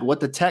 and that what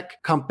the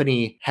tech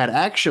company had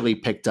actually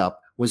picked up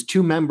was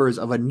 2 members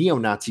of a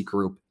neo-Nazi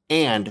group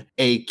and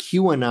a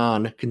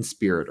QAnon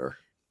conspirator.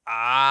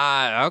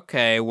 Ah,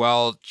 okay.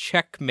 Well,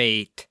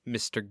 checkmate,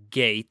 Mr.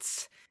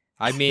 Gates.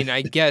 I mean,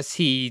 I guess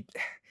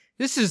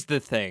this is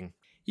the thing.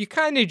 You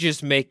kind of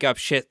just make up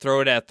shit,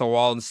 throw it at the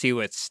wall, and see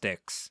what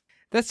sticks.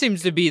 That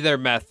seems to be their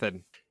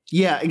method.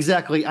 Yeah,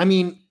 exactly. I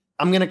mean,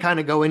 I'm going to kind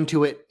of go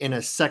into it in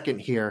a second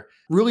here.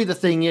 Really, the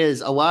thing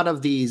is, a lot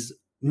of these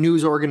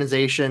news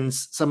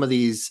organizations, some of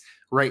these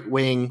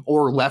right-wing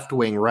or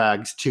left-wing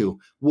rags too,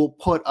 will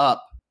put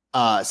up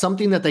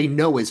something that they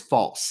know is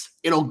false.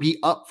 It'll be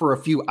up for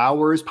a few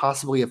hours,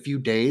 possibly a few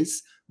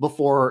days,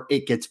 before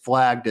it gets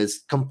flagged as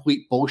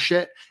complete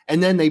bullshit.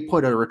 And then they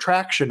put a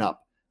retraction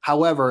up.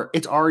 However,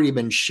 it's already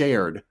been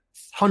shared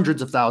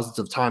hundreds of thousands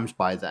of times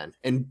by then.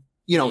 And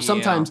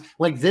sometimes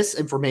like this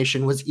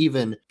information was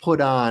even put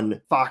on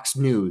Fox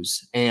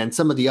News and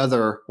some of the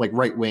other like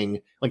right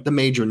wing, like the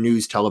major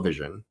news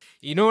television.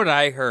 You know what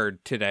I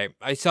heard today?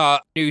 I saw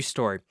a news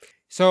story.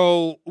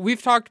 So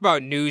we've talked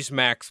about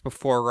Newsmax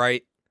before,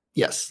 right?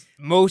 Yes.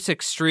 Most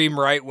extreme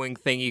right wing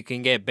thing you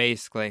can get,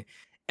 basically.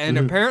 And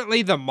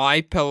apparently the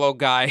MyPillow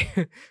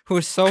guy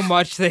was so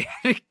much they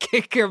had to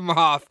kick him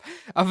off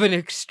of an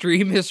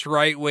extremist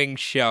right wing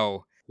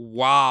show.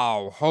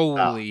 Wow.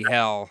 Holy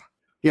hell.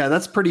 Yeah,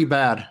 that's pretty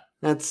bad.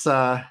 That's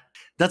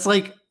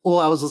like, well,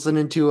 I was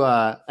listening to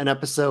an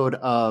episode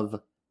of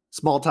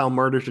Small Town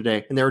Murder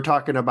today, and they were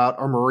talking about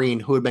a Marine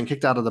who had been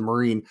kicked out of the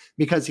Marine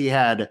because he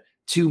had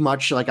too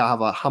much like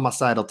a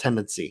homicidal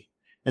tendency.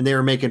 And they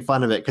were making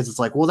fun of it because it's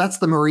like, well, that's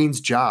the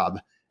Marine's job.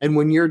 And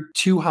when you're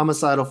too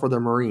homicidal for the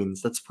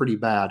Marines, that's pretty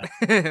bad.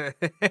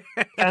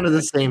 Kind of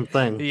the same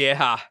thing.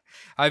 Yeah.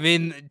 I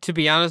mean, to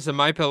be honest, the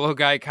MyPillow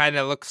guy kind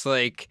of looks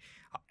like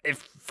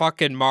if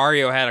fucking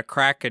Mario had a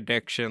crack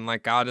addiction.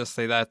 Like,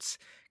 honestly, that's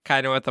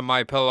kind of what the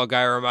MyPillow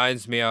guy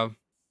reminds me of.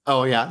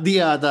 Oh yeah,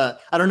 the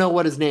I don't know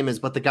what his name is,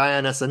 but the guy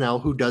on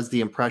SNL who does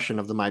the impression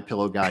of the My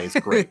Pillow guy is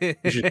great.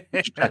 You should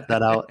check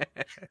that out.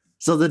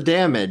 So the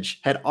damage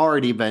had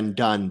already been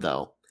done,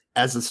 though,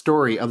 as the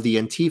story of the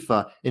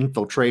Antifa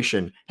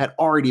infiltration had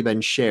already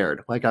been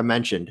shared, like I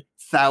mentioned,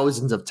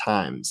 thousands of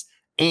times,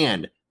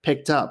 and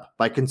picked up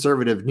by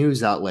conservative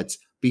news outlets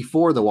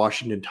before the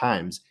Washington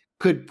Times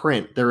could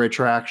print their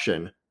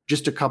retraction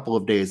just a couple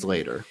of days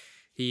later.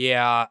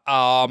 Yeah,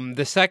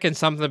 the second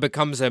something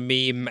becomes a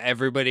meme,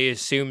 everybody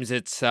assumes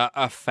it's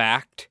a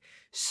fact.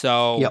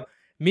 So Yep.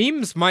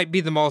 memes might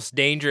be the most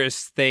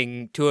dangerous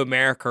thing to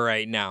America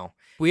right now.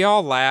 We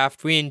all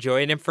laughed, we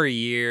enjoyed them for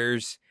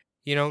years.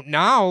 You know,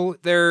 now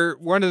they're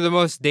one of the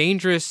most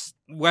dangerous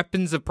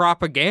weapons of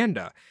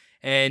propaganda.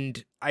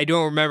 And I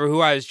don't remember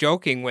who I was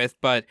joking with,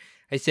 but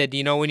I said,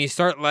 you know, when you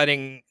start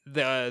letting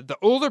the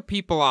older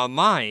people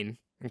online,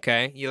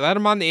 okay, you let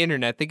them on the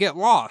internet, they get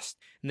lost.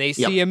 And they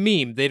see a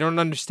meme, they don't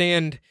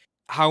understand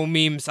how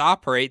memes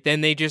operate,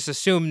 then they just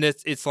assume that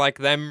it's like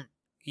them,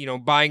 you know,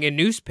 buying a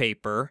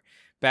newspaper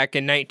back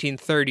in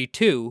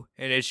 1932,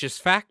 and it's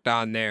just fact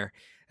on there.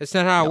 That's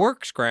not how it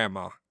works,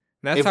 Grandma.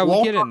 That's If how we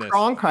Walter get in this.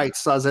 Cronkite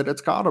says it, it's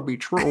got to be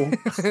true.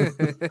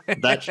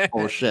 That's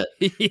bullshit.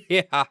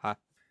 Yeah.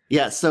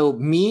 Yeah, so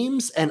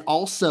memes and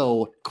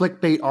also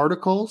clickbait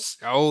articles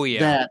Oh, yeah.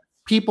 that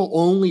people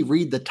only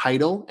read the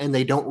title and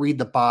they don't read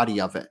the body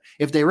of it.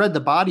 If they read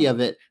the body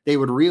of it, they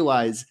would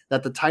realize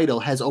that the title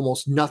has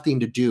almost nothing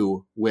to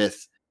do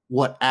with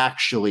what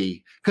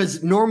actually,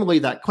 because normally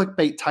that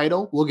clickbait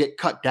title will get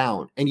cut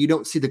down and you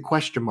don't see the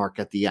question mark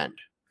at the end.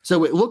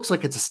 So it looks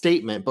like it's a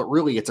statement, but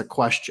really it's a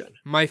question.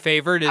 My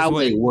favorite is How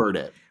when they word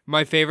it.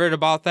 My favorite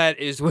about that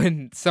is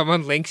when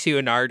someone links you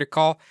an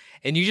article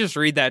and you just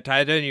read that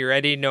title and you're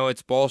ready to know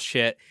it's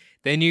bullshit.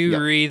 Then you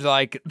read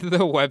like the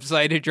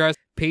website address,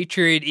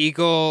 Patriot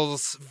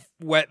Eagles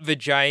wet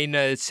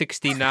vagina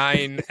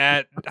 69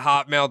 at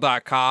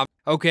hotmail.com.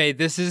 Okay,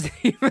 this isn't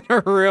even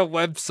a real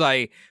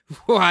website.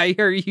 Why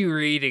are you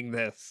reading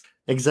this?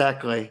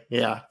 Exactly.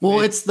 Yeah.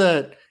 Well,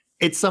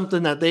 it's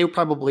something that they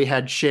probably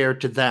had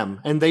shared to them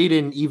and they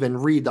didn't even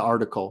read the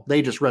article.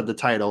 They just read the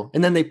title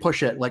and then they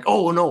push it like,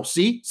 oh no,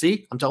 see,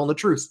 I'm telling the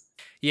truth.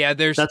 Yeah,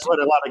 that's what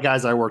a lot of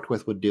guys I worked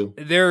with would do.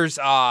 There's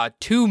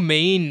two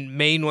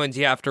main ones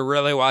you have to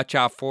really watch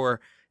out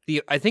for.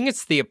 I think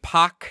it's the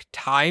Epoch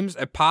Times.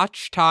 They have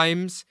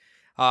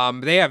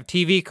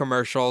TV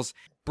commercials.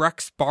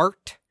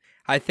 Breitbart,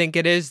 I think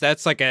it is.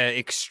 That's like a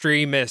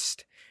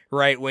extremist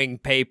right-wing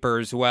paper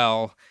as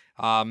well.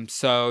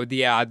 So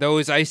yeah,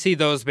 I see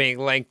those being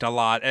linked a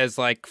lot as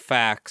like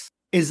facts.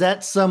 Is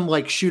that some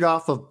like shoot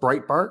off of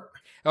Breitbart?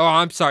 Oh,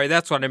 I'm sorry.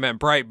 That's what I meant.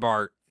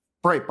 Breitbart.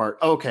 Breitbart.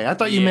 Okay. I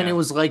thought you meant it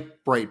was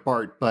like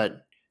Breitbart,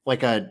 but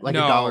like a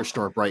dollar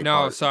store Breitbart.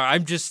 No, sorry.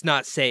 I'm just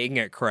not saying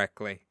it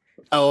correctly.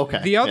 Oh,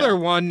 okay. The other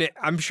one,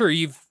 I'm sure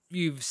you've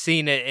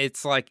seen it.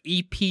 It's like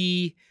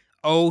EPOCH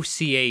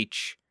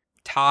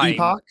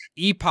Time.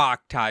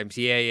 Epoch Times.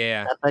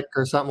 Yeah. Epic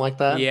or something like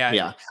that.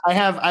 Yeah.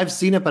 I've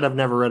seen it, but I've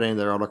never read any of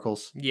their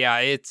articles. Yeah,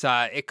 it's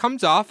it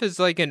comes off as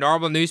like a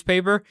normal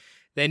newspaper.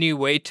 Then you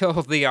wait till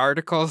the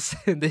articles,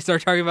 they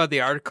start talking about the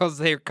articles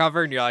they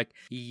cover, and you're like,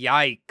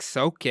 yikes,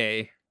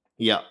 okay.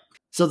 Yeah.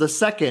 So the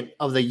second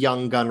of the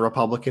young gun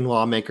Republican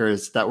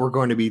lawmakers that we're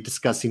going to be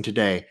discussing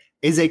today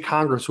is a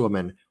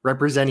congresswoman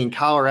representing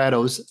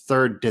Colorado's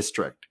 3rd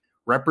District,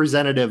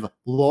 Representative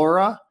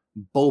Laura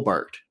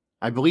Boebert.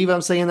 I believe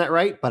I'm saying that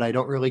right, but I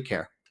don't really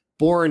care.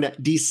 Born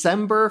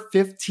December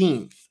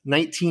 15th,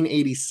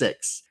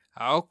 1986.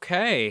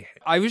 Okay.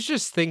 I was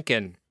just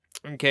thinking,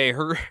 okay,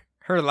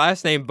 her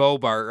last name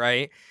Boebert,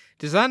 right?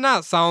 Does that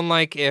not sound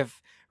like if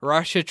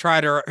Russia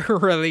tried to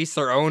release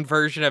their own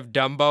version of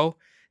Dumbo,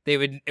 it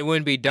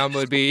wouldn't be Dumbo, it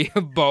would be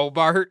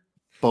Boebert?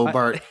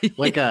 Boebert,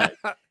 like the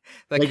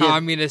like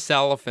communist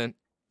elephant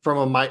from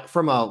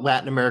a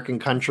Latin American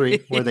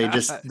country where they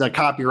just the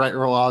copyright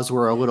laws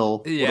were a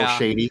little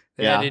shady.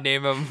 They had to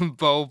name him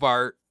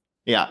Boebert.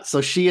 Yeah,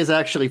 so she is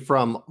actually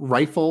from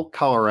Rifle,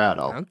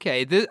 Colorado.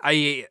 Okay,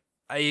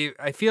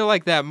 I feel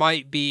like that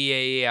might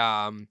be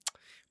a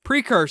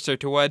precursor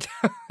to what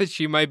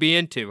she might be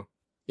into.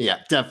 Yeah,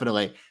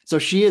 definitely. So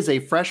she is a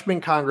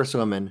freshman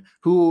congresswoman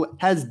who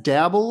has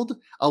dabbled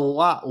a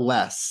lot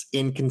less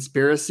in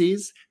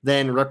conspiracies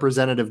than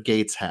Representative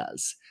Gates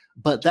has.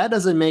 But that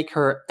doesn't make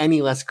her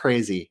any less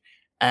crazy,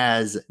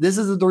 as this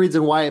is the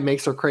reason why it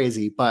makes her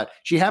crazy, but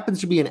she happens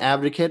to be an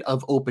advocate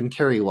of open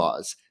carry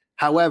laws.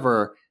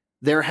 However,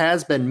 there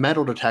has been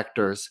metal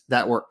detectors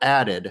that were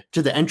added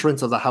to the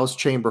entrance of the House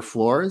chamber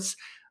floors.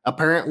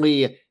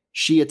 Apparently,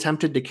 she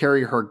attempted to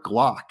carry her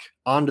Glock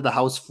onto the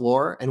House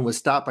floor and was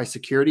stopped by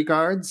security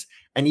guards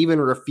and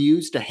even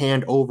refused to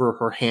hand over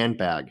her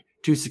handbag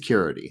to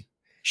security.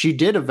 She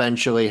did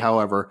eventually,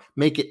 however,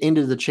 make it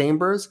into the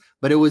chambers,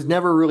 but it was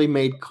never really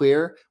made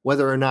clear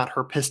whether or not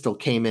her pistol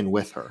came in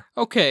with her.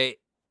 Okay,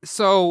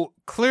 so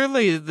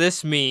clearly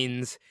this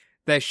means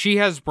that she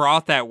has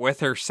brought that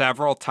with her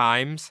several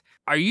times.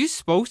 Are you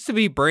supposed to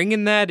be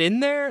bringing that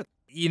in there?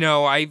 You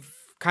know, I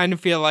kind of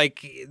feel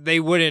like they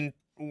wouldn't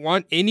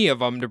want any of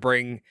them to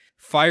bring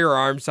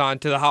firearms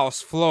onto the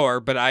House floor,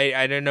 but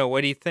I don't know.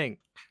 What do you think?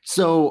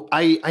 So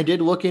I did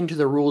look into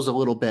the rules a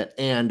little bit,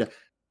 and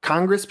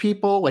Congress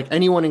people, like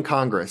anyone in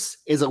Congress,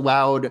 is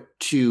allowed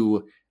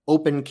to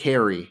open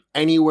carry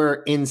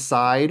anywhere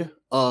inside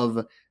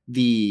of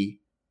the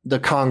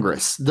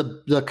Congress,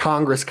 the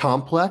Congress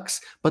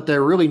complex, but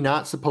they're really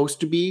not supposed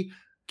to be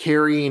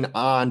carrying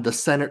on the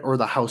Senate or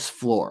the House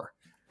floor.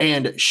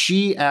 And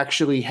she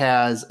actually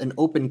has an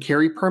open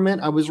carry permit,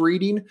 I was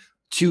reading,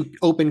 to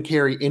open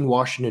carry in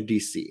Washington,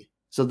 D.C.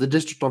 So the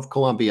District of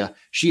Columbia,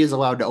 she is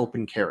allowed to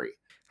open carry.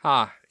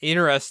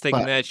 Interesting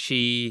But- that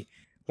she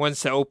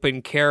wants to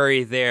open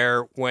carry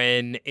there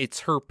when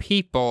it's her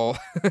people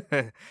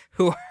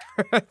who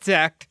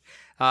attacked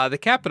the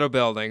Capitol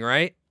building,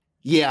 right?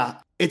 Yeah,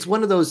 it's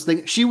one of those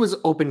things. She was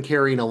open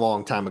carrying a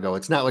long time ago.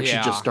 It's not like she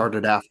Yeah. just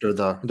started after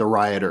the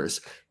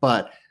rioters.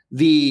 But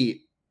the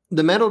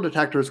metal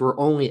detectors were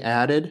only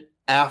added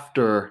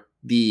after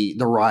the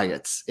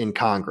riots in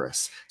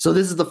Congress. So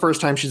this is the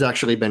first time she's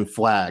actually been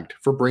flagged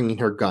for bringing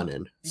her gun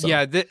in. So,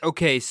 Yeah,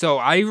 okay, so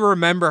I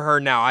remember her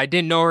now. I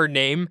didn't know her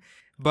name,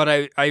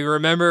 but I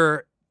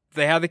remember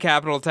they had the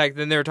Capitol attack,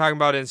 then they were talking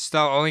about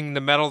installing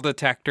the metal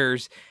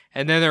detectors,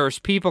 and then there was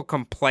people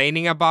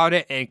complaining about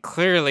it, and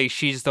clearly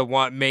she's the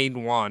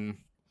main one.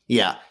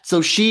 Yeah.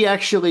 So she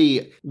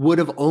actually would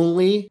have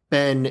only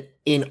been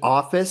in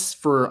office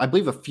for, I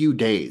believe, a few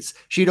days.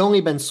 She'd only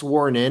been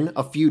sworn in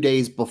a few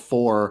days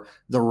before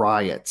the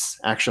riots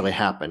actually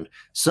happened.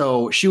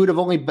 So she would have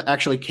only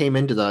actually came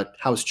into the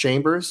House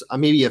chambers,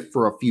 maybe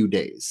for a few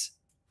days.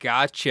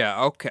 Gotcha.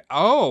 Okay.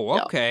 Oh,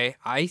 Yeah. okay.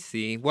 I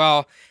see.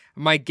 Well,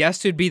 my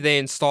guess would be they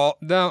installed.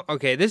 No,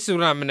 okay, this is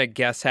what I'm going to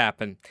guess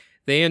happened.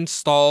 They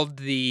installed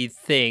the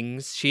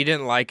things. She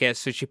didn't like it,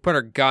 so she put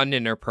her gun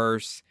in her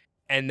purse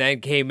and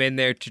then came in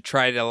there to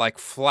try to like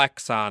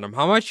flex on him.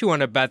 How much you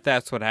want to bet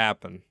that's what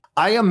happened?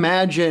 I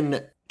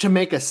imagine to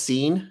make a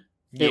scene,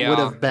 it would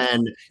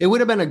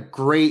have been a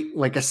great,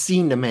 like, a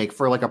scene to make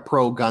for like a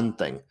pro gun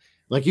thing.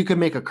 Like, you could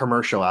make a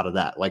commercial out of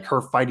that, like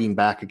her fighting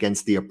back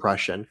against the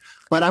oppression.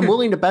 But I'm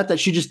willing to bet that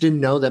she just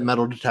didn't know that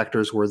metal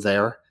detectors were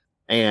there.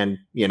 And,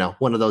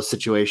 one of those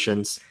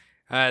situations.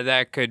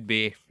 That could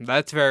be.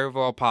 That's very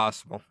well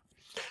possible.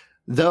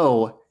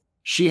 Though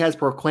she has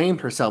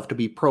proclaimed herself to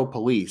be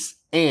pro-police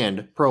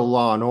and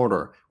pro-law and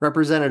order,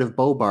 Representative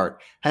Boebert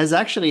has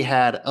actually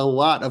had a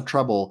lot of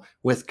trouble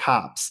with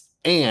cops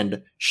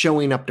and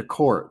showing up to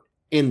court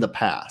in the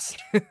past.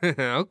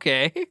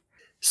 Okay.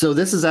 So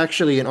this is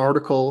actually an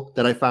article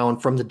that I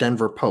found from the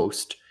Denver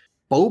Post.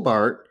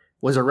 Boebert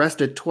was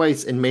arrested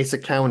twice in Mesa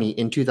County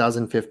in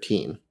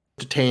 2015.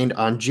 Detained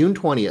on June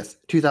 20th,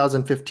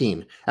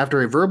 2015,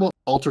 after a verbal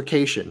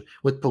altercation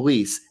with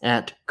police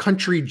at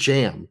Country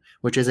Jam,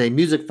 which is a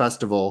music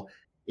festival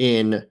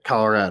in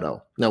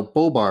Colorado. Now,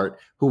 Boebert,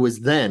 who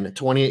was then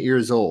 28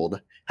 years old,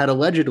 had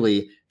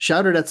allegedly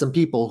shouted at some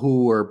people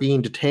who were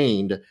being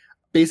detained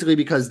basically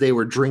because they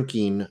were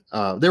drinking.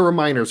 There were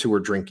minors who were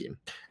drinking,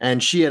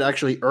 and she had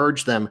actually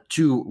urged them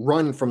to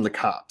run from the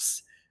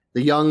cops.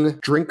 The young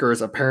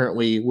drinkers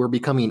apparently were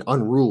becoming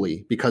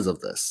unruly because of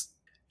this.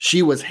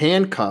 She was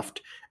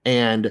handcuffed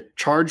and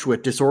charged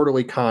with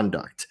disorderly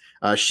conduct.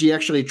 She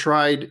actually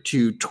tried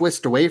to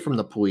twist away from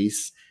the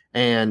police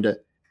and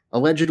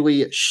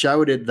allegedly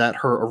shouted that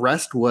her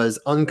arrest was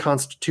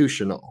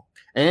unconstitutional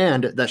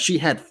and that she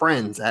had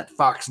friends at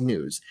Fox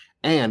News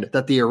and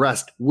that the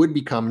arrest would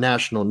become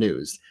national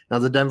news. Now,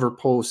 the Denver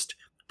Post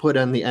put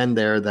in the end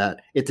there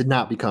that it did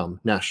not become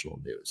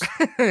national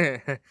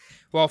news.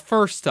 Well,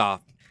 first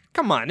off,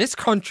 come on, it's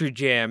Country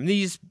Jam.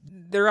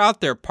 They're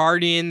out there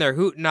partying, they're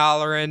hooting,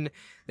 hollering,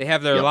 they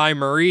have their Yep.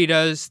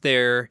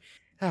 limeritas,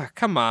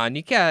 come on,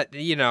 you got,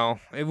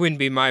 it wouldn't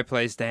be my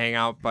place to hang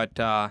out, but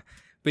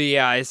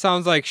yeah, it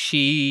sounds like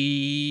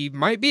she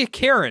might be a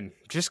Karen.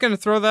 Just gonna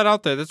throw that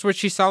out there. That's what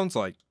she sounds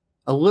like.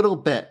 A little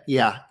bit,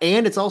 yeah.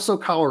 And it's also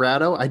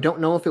Colorado. I don't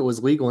know if it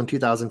was legal in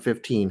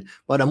 2015,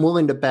 but I'm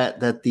willing to bet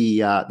that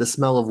the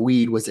smell of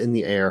weed was in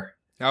the air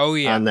Oh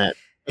yeah.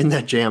 in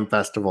that jam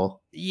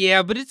festival.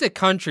 Yeah, but it's a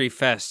country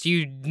fest.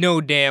 You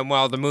know damn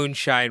well the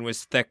moonshine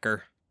was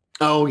thicker.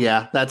 Oh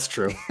yeah, that's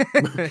true.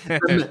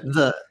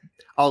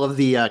 All of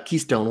the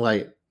Keystone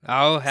Light.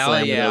 Oh, hell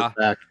slamming yeah.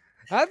 those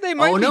back. They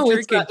might Oh be no,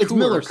 drinking it's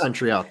Miller Coors.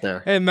 Country out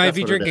there. It might That's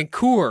be what it drinking is.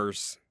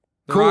 Coors.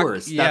 The Rock-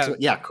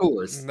 Coors.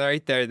 Coors.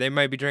 Right there. They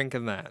might be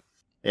drinking that.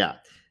 Yeah.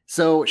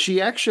 So she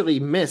actually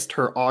missed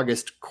her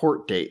August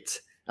court date.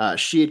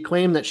 She had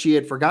claimed that she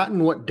had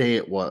forgotten what day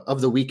it was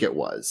of the week it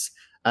was.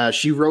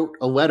 She wrote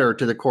a letter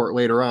to the court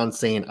later on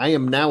saying, "I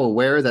am now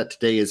aware that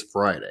today is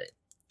Friday."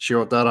 She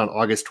wrote that on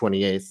August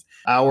 28th,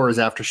 hours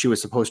after she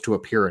was supposed to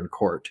appear in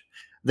court.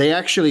 They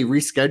actually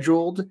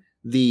rescheduled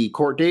the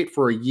court date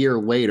for a year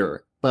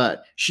later,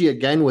 but she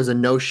again was a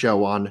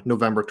no-show on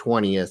November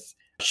 20th.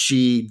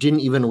 She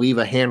didn't even leave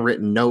a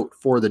handwritten note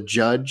for the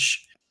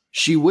judge.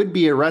 She would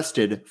be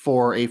arrested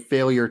for a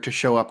failure to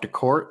show up to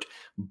court,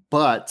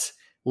 but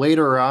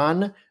later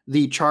on,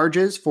 the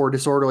charges for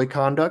disorderly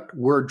conduct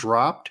were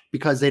dropped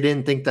because they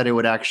didn't think that it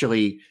would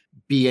actually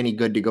be any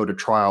good to go to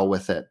trial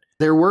with it.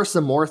 There were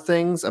some more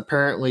things.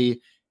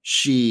 Apparently,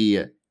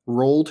 she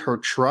rolled her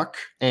truck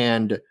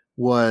and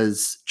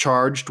was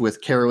charged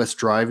with careless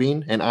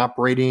driving and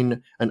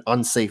operating an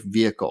unsafe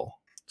vehicle.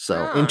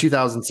 So in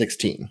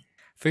 2016.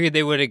 Figured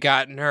they would have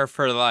gotten her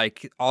for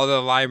like all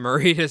the lime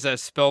margaritas that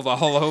spilled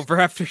all over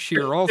after she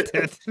rolled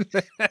it.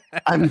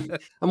 I'm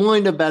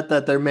willing to bet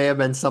that there may have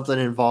been something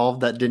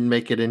involved that didn't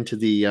make it into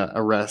the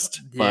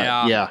arrest.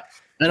 But yeah,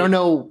 I don't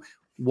know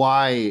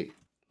why.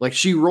 Like,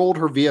 she rolled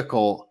her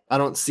vehicle. I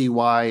don't see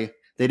why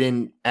they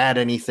didn't add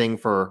anything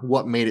for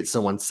what made it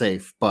so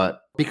unsafe.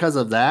 But because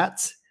of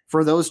that,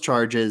 for those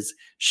charges,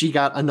 she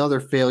got another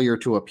failure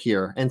to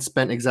appear and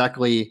spent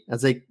exactly,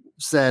 as they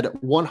said,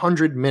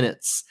 100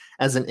 minutes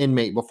as an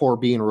inmate before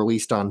being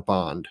released on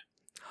bond.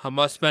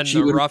 Must have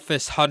been the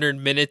roughest 100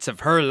 minutes of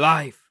her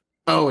life.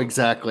 Oh,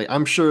 exactly.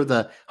 I'm sure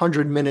the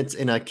 100 minutes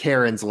in a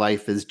Karen's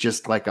life is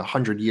just like a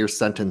 100-year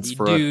sentence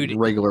for a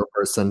regular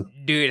person.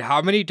 Dude,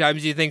 how many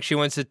times do you think she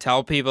wants to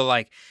tell people,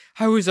 like,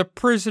 I was a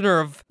prisoner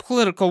of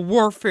political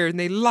warfare and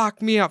they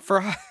locked me up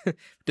for...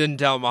 Didn't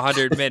tell them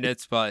 100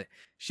 minutes, but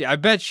I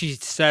bet she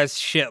says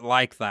shit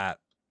like that.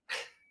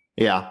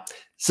 Yeah.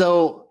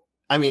 So,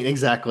 I mean,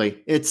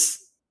 exactly. It's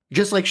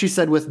just like she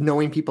said with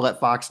knowing people at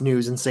Fox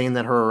News and saying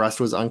that her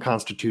arrest was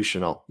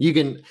unconstitutional.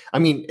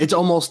 It's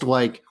almost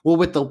like, well,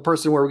 with the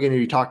person we're going to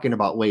be talking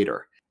about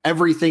later,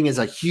 everything is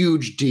a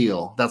huge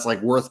deal that's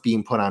like worth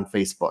being put on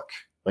Facebook,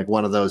 like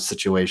one of those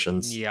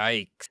situations.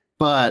 Yikes.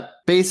 But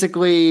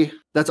basically,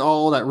 that's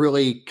all that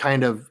really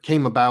kind of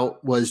came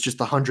about was just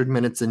 100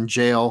 minutes in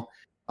jail.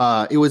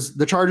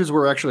 The charges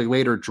were actually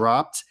later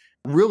dropped.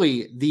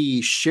 Really,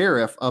 the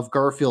sheriff of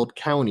Garfield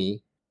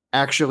County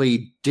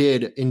actually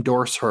did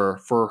endorse her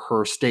for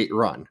her state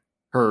run,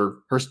 her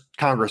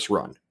Congress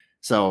run.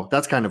 So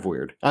that's kind of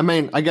weird. I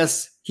mean, I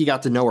guess he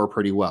got to know her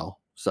pretty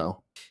well.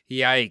 So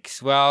yikes.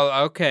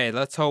 Well, okay,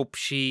 let's hope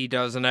she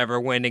doesn't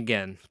ever win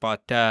again.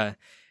 But I'm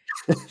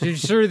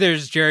sure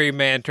there's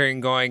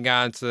gerrymandering going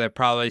on, so that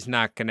probably is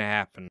not going to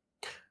happen.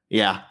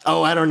 Yeah.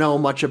 Oh, I don't know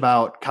much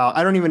about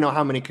I don't even know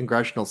how many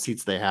congressional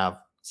seats they have.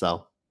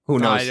 So who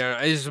knows? I don't know.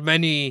 As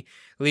many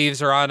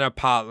leaves are on a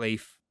pot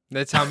leaf.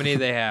 That's how many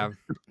they have.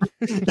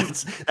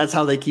 That's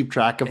how they keep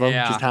track of them.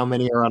 Yeah. Just how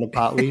many are on a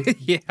pot leaf.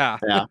 Yeah.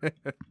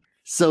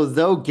 So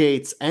though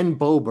Gaetz and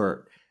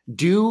Boebert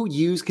do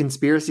use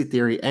conspiracy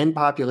theory and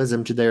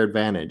populism to their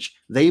advantage,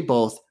 they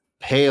both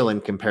pale in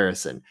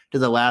comparison to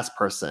the last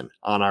person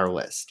on our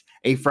list,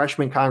 a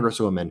freshman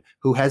congresswoman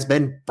who has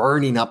been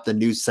burning up the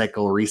news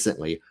cycle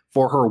recently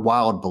for her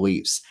wild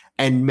beliefs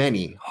and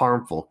many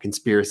harmful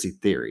conspiracy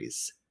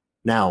theories.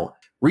 Now,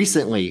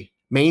 recently,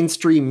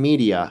 mainstream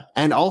media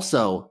and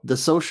also the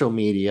social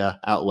media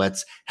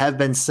outlets have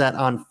been set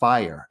on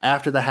fire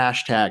after the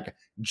hashtag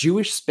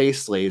Jewish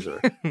Space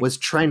Laser was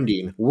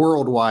trending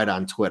worldwide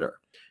on Twitter.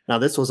 Now,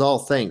 this was all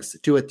thanks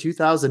to a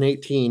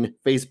 2018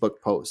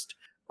 Facebook post,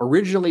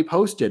 originally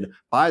posted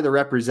by the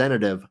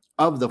representative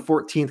of the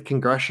 14th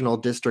Congressional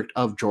District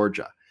of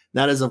Georgia.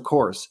 That is, of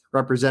course,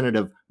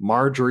 Representative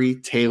Marjorie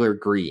Taylor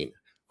Greene,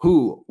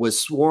 who was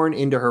sworn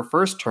into her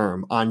first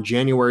term on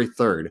January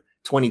 3rd,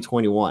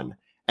 2021.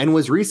 And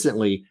was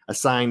recently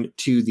assigned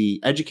to the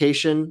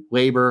Education,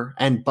 Labor,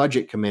 and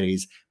Budget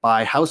Committees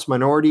by House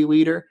Minority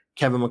Leader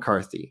Kevin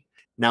McCarthy.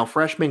 Now,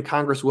 freshman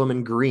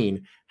Congresswoman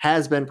Greene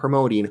has been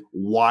promoting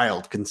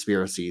wild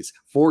conspiracies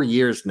for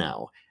years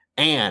now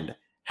and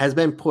has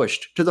been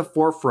pushed to the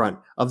forefront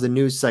of the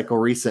news cycle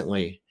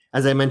recently,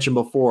 as I mentioned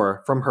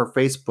before, from her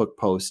Facebook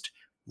post,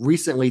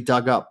 recently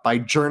dug up by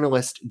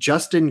journalist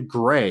Justin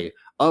Gray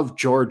of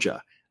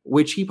Georgia,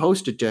 which he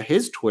posted to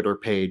his Twitter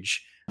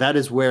page. That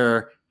is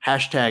where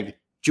hashtag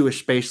Jewish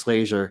Space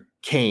Laser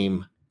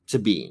came to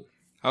being.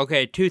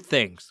 Okay, two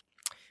things.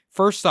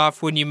 First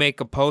off, when you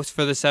make a post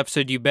for this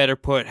episode, you better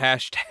put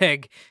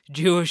hashtag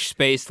Jewish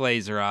Space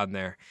Laser on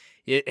there.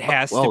 It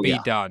has to be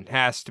done.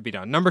 Has to be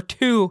done. Number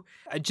two,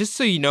 just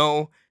so you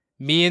know,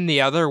 me and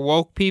the other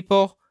woke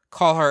people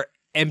call her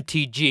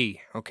MTG,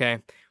 okay?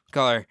 We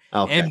call her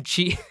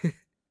MTG.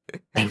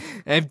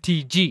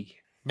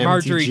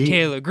 Marjorie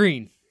Taylor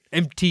Greene.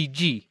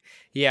 MTG.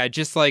 Yeah,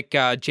 just like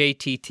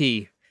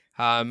JTT.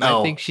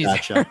 I think she's...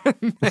 Gotcha.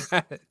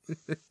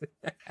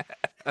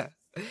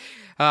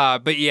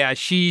 But yeah,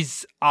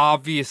 she's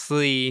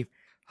obviously...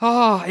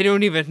 I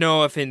don't even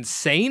know if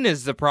insane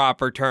is the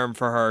proper term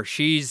for her.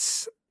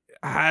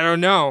 I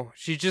don't know.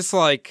 She's just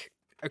like...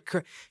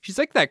 she's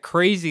like that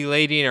crazy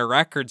lady in a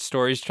record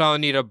store who's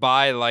telling you to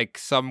buy like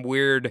some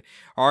weird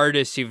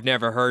artist you've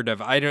never heard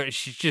of.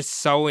 She's just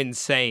so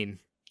insane.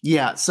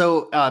 Yeah,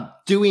 so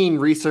doing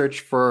research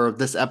for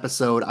this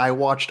episode, I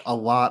watched a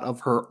lot of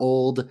her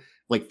old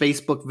like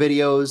Facebook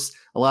videos,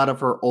 a lot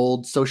of her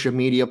old social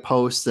media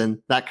posts and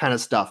that kind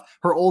of stuff.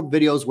 Her old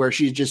videos where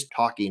she's just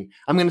talking.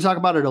 I'm going to talk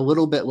about it a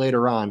little bit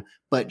later on,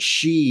 but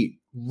she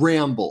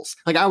rambles.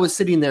 Like I was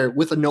sitting there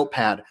with a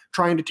notepad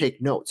trying to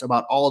take notes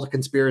about all the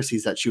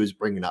conspiracies that she was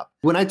bringing up.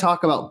 When I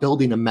talk about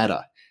building a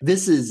meta,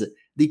 this is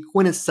the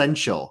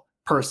quintessential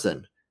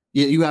person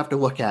you have to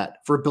look at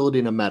for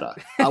building a meta.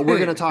 We're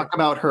going to talk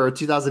about her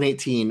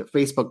 2018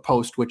 Facebook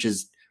post, which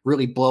is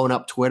really blown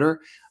up Twitter.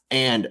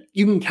 And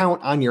you can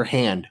count on your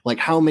hand like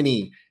how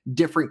many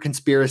different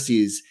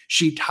conspiracies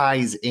she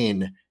ties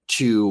in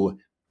to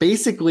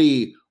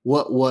basically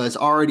what was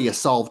already a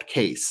solved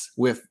case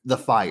with the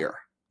fire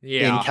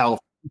in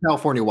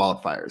California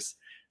wildfires.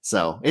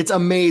 So it's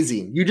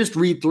amazing. You just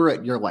read through it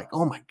and you're like,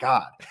 oh my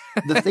God,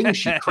 the things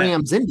she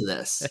crams into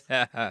this.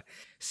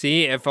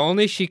 See, if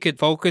only she could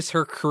focus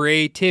her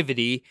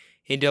creativity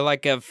into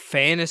like a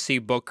fantasy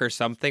book or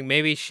something,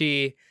 maybe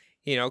she,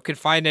 could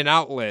find an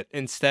outlet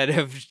instead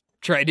of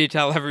trying to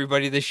tell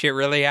everybody this shit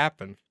really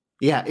happened.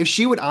 Yeah, if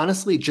she would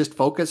honestly just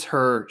focus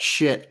her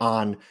shit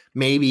on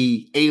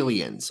maybe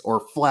aliens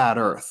or flat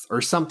Earth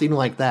or something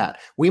like that,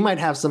 we might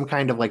have some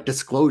kind of like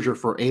disclosure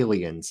for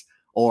aliens,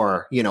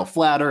 or,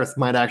 flat Earth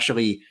might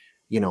actually,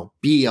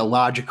 be a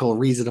logical,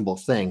 reasonable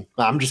thing.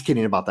 I'm just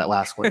kidding about that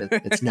last one.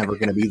 It's never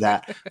going to be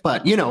that.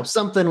 But,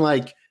 something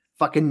like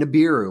fucking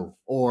Nibiru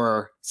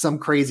or some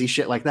crazy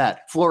shit like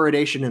that.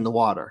 Fluoridation in the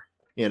water,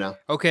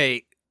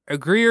 Okay.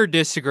 Agree or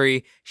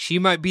disagree, she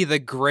might be the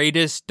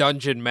greatest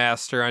dungeon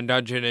master on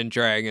Dungeons and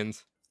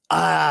Dragons.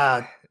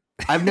 I've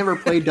never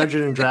played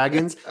Dungeons and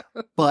Dragons,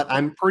 but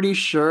I'm pretty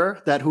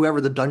sure that whoever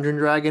the dungeon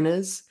dragon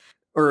is,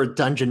 or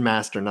dungeon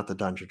master, not the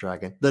dungeon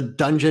dragon, the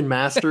dungeon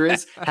master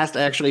has to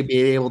actually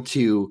be able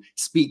to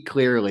speak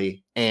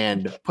clearly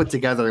and put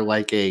together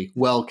like a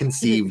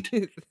well-conceived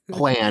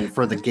plan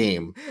for the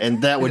game.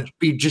 And that would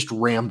be just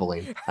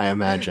rambling, I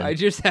imagine.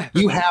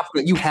 You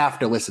have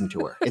to listen to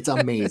her. It's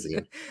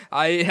amazing.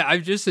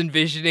 I'm just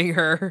envisioning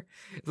her,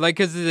 like,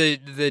 because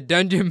the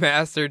dungeon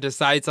master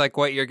decides like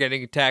what you're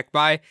getting attacked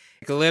by.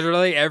 Like,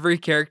 literally every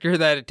character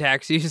that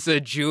attacks you is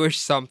a Jewish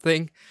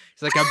something.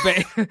 It's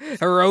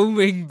like a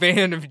roaming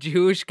band of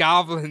Jewish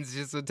goblins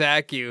just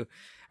attack you.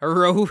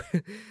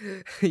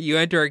 You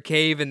enter a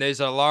cave and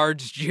there's a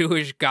large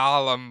Jewish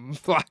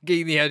golem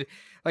blocking the edge.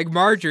 Like,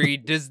 Marjorie,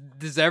 does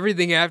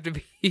everything have to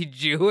be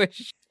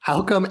Jewish?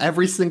 How come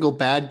every single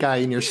bad guy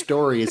in your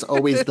story is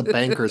always the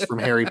bankers from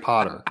Harry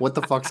Potter? What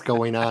the fuck's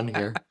going on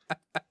here?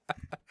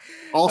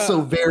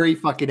 Also very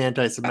fucking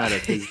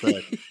anti-Semitic is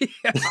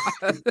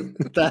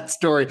that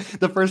story.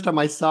 The first time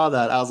I saw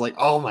that, I was like,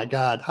 oh my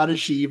God, how does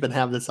she even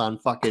have this on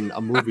fucking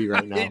a movie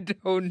right now? I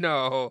don't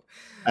know.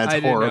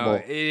 That's horrible.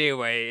 Know.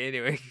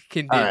 Anyway,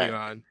 continue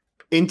on.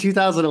 In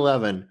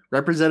 2011,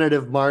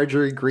 Representative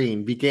Marjorie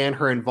Greene began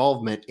her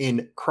involvement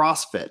in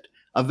CrossFit,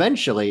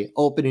 eventually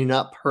opening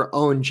up her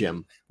own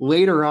gym,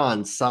 later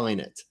on selling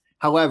it.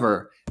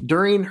 However,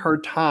 during her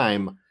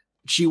time,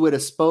 she would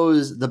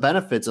expose the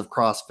benefits of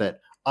CrossFit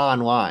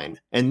online.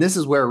 And this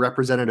is where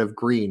Representative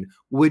Greene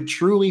would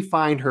truly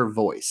find her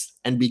voice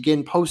and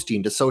begin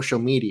posting to social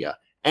media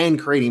and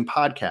creating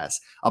podcasts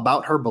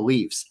about her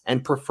beliefs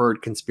and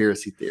preferred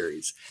conspiracy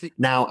theories.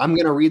 Now, I'm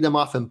going to read them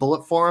off in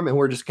bullet form, and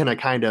we're just going to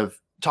kind of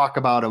talk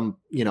about them,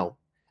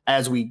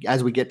 as we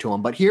get to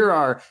them. But here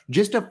are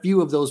just a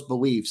few of those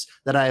beliefs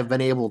that I have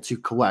been able to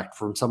collect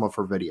from some of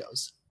her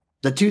videos.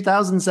 The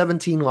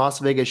 2017 Las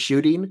Vegas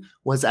shooting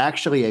was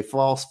actually a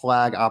false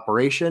flag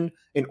operation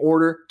in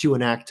order to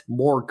enact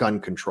more gun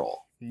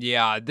control.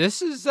 Yeah,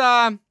 this is,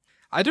 I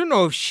don't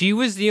know if she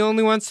was the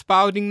only one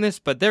spouting this,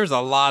 but there's a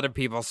lot of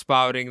people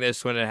spouting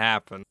this when it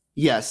happened.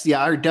 Yes,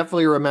 yeah, I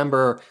definitely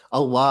remember a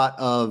lot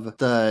of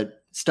the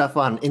stuff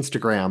on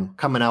Instagram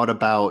coming out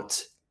about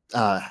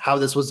how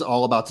this was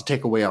all about to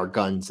take away our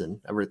guns and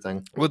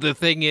everything. Well, the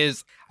thing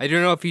is, I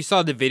don't know if you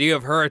saw the video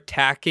of her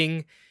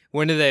attacking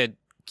one of the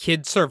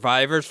kid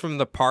survivors from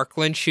the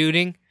Parkland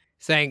shooting,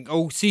 saying,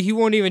 oh, see, he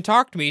won't even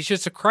talk to me. He's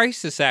just a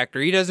crisis actor.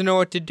 He doesn't know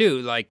what to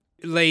do. Like,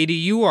 lady,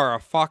 you are a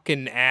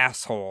fucking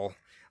asshole.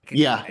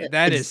 Yeah.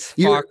 That is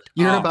fucked up.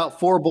 You're about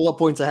 4 bullet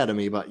points ahead of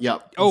me, but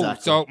yep. Oh,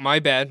 exactly. So my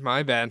bad.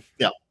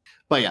 Yeah.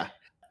 But yeah,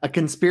 a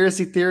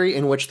conspiracy theory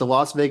in which the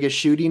Las Vegas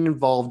shooting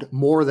involved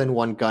more than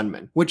one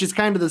gunman, which is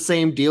kind of the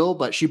same deal,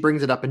 but she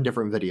brings it up in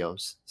different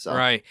videos. So.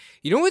 Right.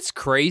 You know what's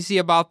crazy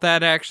about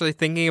that, actually,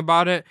 thinking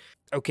about it?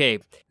 Okay,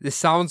 this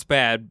sounds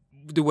bad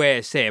the way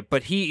I say it,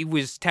 but he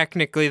was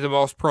technically the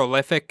most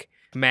prolific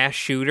mass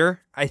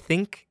shooter, I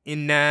think,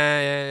 in,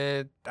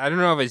 I don't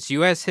know if it's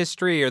U.S.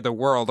 history or the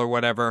world or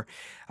whatever.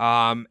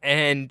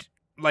 And,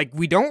 like,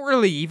 we don't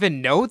really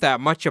even know that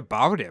much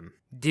about him.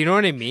 Do you know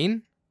what I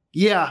mean?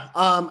 Yeah.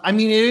 I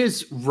mean, it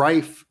is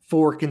rife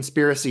for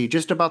conspiracy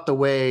just about the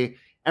way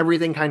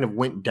everything kind of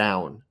went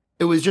down.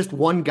 It was just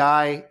one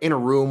guy in a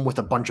room with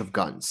a bunch of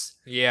guns.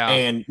 Yeah.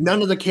 And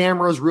none of the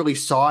cameras really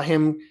saw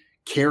him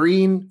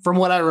carrying, from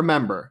what I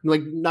remember.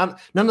 Like, none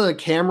of the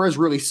cameras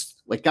really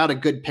like got a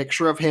good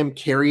picture of him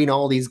carrying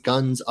all these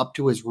guns up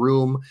to his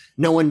room.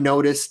 No one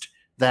noticed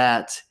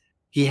that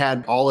he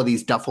had all of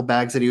these duffel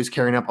bags that he was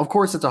carrying up. Of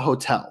course, it's a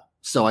hotel.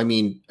 So, I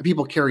mean,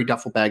 people carry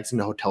duffel bags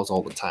into hotels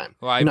all the time.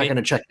 Well, I'm not going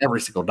to check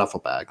every single duffel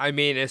bag. I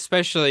mean,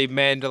 especially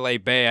Mandalay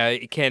Bay.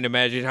 I can't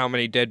imagine how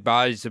many dead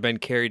bodies have been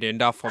carried in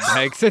duffel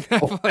bags in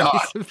that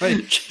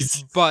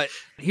place. But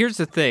here's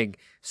the thing.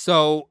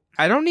 So,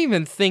 I don't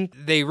even think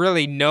they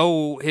really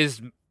know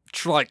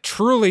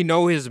truly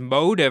know his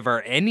motive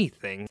or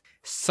anything.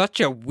 Such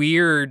a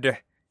weird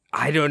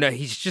I don't know.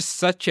 He's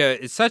just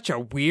it's such a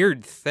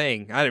weird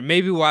thing.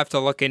 Maybe we'll have to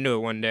look into it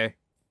one day.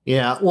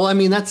 Yeah. Well, I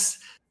mean, that's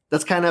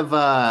kind of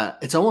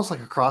it's almost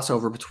like a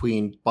crossover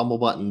between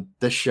Bumblebutt and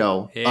this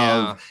show.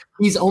 Yeah.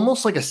 He's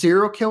almost like a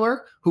serial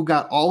killer who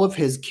got all of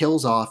his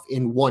kills off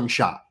in one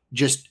shot.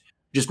 Just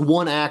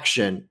one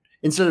action.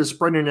 Instead of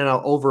spreading it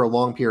out over a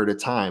long period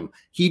of time,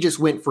 he just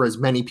went for as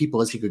many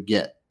people as he could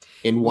get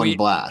in one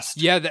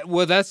blast. Yeah,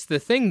 that's the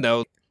thing,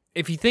 though.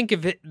 If you think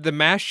of it, the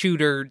mass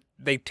shooter,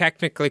 they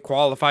technically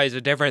qualify as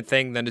a different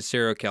thing than a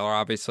serial killer,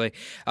 obviously.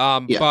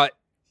 But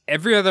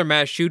every other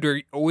mass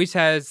shooter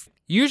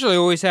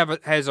usually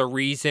has a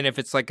reason. If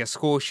it's like a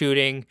school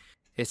shooting,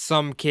 it's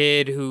some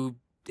kid who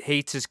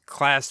hates his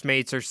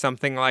classmates or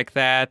something like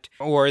that.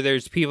 Or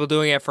there's people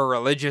doing it for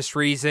religious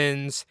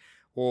reasons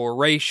or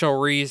racial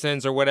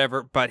reasons or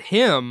whatever. But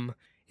him,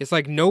 it's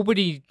like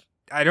nobody,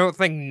 I don't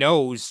think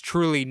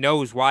truly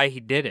knows why he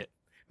did it.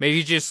 Maybe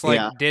he just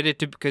did it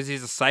because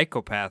he's a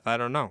psychopath. I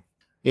don't know.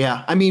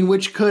 Yeah, I mean,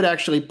 which could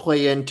actually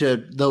play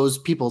into those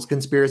people's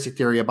conspiracy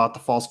theory about the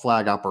false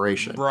flag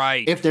operation.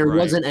 Right. If there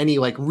wasn't any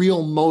like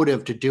real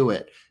motive to do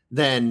it,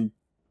 then,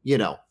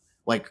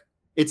 like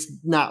it's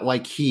not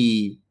like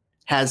he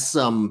has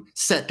some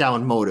set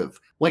down motive,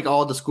 like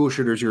all the school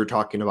shooters you were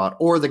talking about,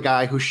 or the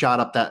guy who shot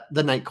up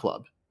the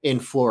nightclub in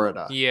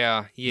Florida.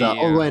 Yeah.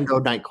 Orlando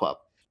nightclub.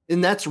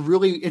 And that's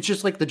it's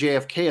just like the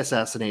JFK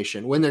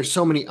assassination. When there's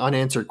so many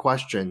unanswered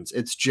questions,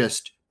 it's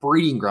just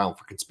breeding ground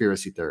for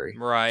conspiracy theory.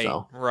 Right,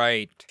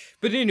 right.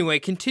 But anyway,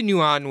 continue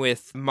on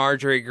with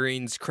Marjorie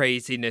Greene's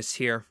craziness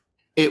here.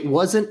 It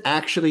wasn't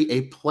actually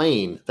a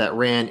plane that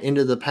ran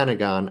into the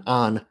Pentagon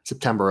on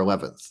September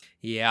 11th.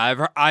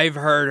 Yeah, I've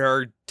heard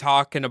her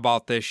talking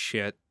about this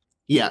shit.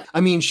 Yeah, I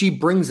mean, she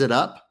brings it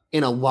up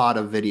in a lot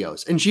of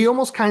videos, and she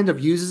almost kind of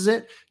uses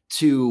it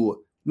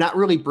to not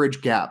really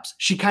bridge gaps.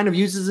 She kind of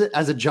uses it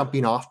as a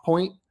jumping off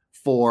point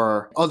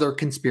for other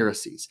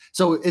conspiracies.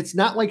 So it's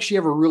not like she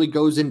ever really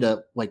goes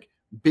into like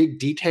big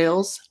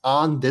details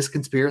on this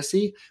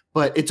conspiracy,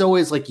 but it's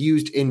always like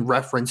used in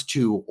reference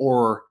to,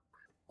 or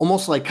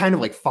almost like kind of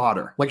like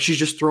fodder. Like she's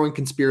just throwing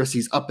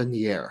conspiracies up in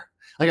the air.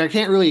 Like I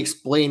can't really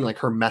explain like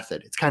her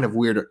method. It's kind of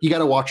weird. You got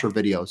to watch her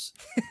videos.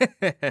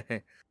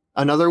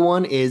 Another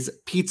one is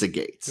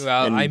Pizzagate.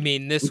 Well, and I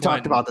mean, we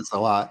talked about this a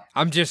lot.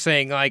 I'm just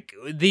saying, like,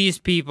 these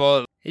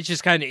people, it's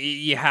just kind of,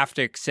 you have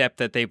to accept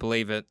that they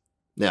believe it.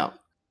 Yeah.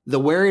 The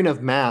wearing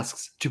of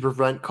masks to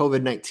prevent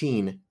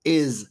COVID-19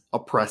 is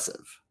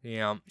oppressive.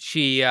 Yeah.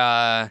 She,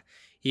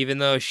 even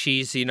though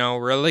she's,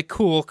 really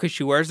cool because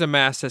she wears a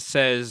mask that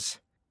says,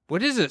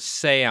 what does it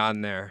say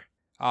on there?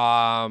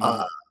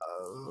 Does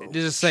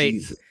it say,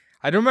 Jesus.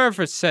 I don't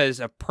remember if it says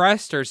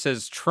oppressed or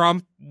says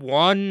Trump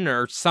won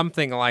or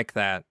something like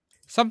that.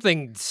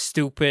 Something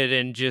stupid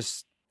and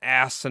just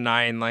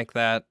asinine like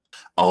that.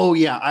 Oh,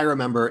 yeah, I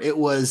remember. It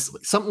was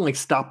something like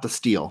Stop the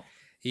Steal.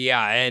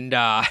 Yeah,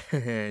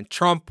 and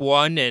Trump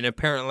won and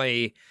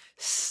apparently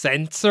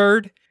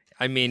censored.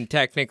 I mean,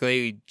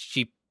 technically,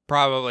 she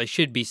probably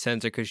should be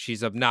censored because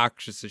she's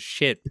obnoxious as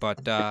shit.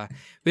 But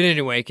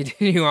anyway,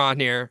 continue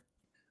on here.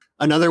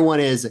 Another one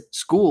is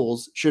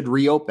schools should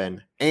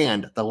reopen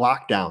and the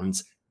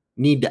lockdowns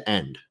need to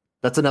end.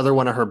 That's another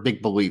one of her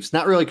big beliefs.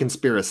 Not really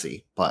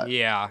conspiracy, but...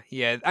 Yeah.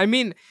 I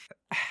mean,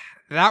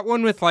 that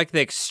one with like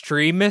the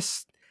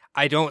extremists,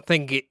 I don't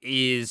think it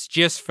is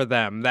just for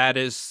them. That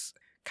is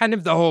kind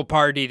of the whole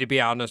party, to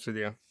be honest with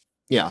you.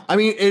 Yeah. I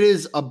mean, it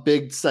is a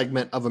big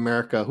segment of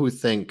America who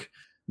think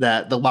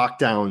that the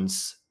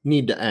lockdowns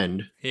need to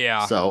end.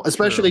 Yeah. So,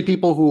 especially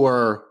people who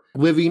are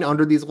living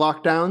under these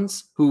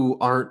lockdowns who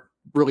aren't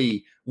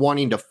really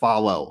wanting to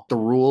follow the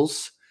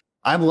rules.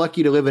 I'm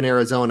lucky to live in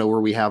Arizona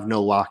where we have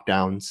no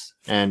lockdowns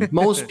and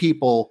most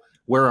people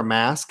wear a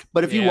mask.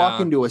 But if you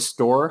walk into a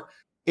store,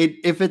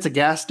 if it's a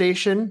gas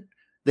station,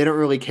 they don't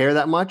really care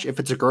that much. If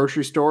it's a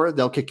grocery store,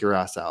 they'll kick your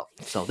ass out.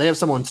 So they have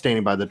someone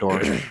standing by the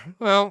door.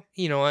 Well,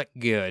 you know what?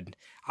 Good.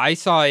 I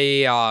saw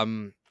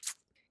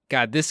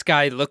God, this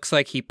guy looks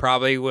like he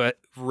probably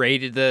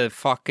raided the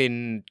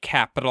fucking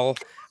Capitol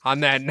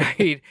on that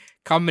night,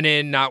 coming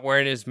in, not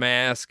wearing his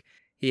mask.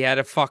 He had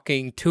a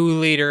fucking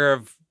 2-liter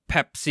of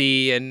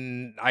Pepsi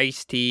and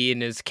iced tea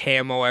and his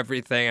camo,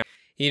 everything.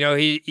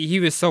 He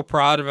was so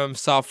proud of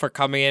himself for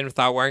coming in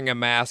without wearing a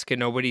mask and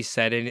nobody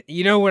said it.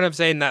 You know what I'm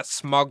saying? That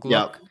smug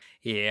look.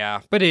 Yep.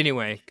 Yeah. But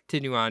anyway,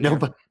 continue on.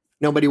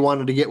 Nobody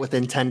wanted to get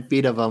within 10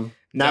 feet of him.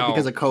 Not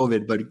because of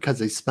COVID, but because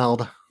they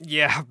smelled.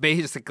 Yeah,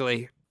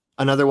 basically.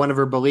 Another one of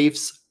her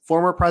beliefs,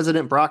 former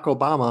President Barack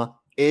Obama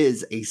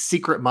is a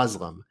secret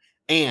Muslim.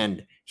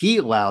 And he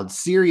allowed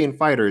Syrian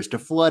fighters to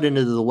flood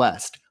into the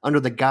West under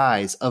the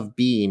guise of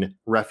being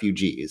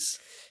refugees.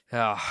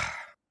 Oh.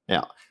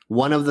 Yeah.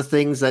 One of the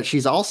things that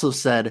she's also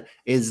said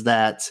is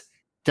that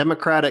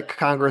Democratic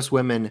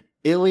Congresswomen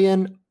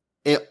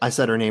I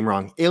said her name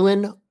wrong,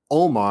 Ilhan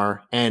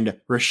Omar and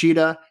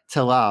Rashida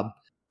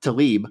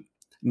Tlaib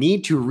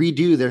need to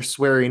redo their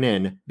swearing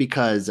in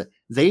because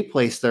they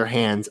place their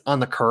hands on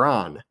the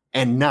Quran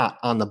and not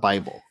on the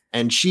Bible.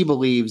 And she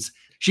believes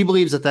She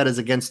believes that that is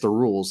against the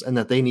rules and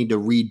that they need to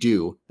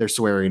redo their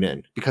swearing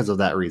in because of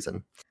that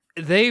reason.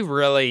 They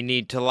really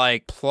need to,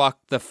 like, pluck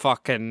the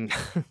fucking,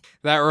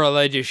 that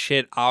religious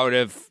shit out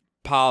of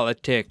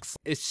politics.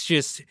 It's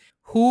just,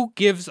 who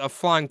gives a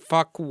flying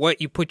fuck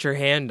what you put your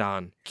hand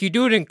on? You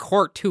do it in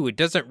court, too. It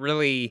doesn't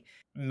really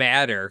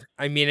matter.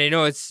 I mean, I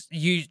know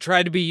you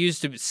try to be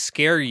used to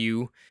scare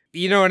you.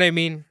 You know what I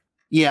mean?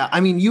 Yeah,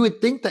 I mean, you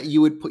would think that you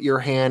would put your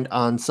hand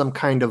on some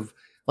kind of,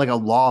 like, a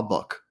law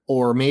book,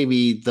 or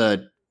maybe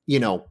the,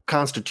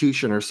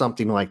 Constitution or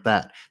something like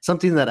that.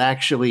 Something that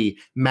actually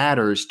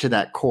matters to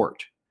that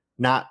court,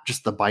 not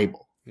just the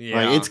Bible. Yeah.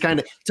 Right? It's kind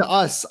of, to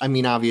us, I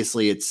mean,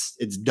 obviously it's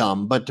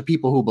dumb, but to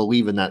people who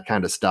believe in that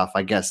kind of stuff,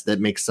 I guess that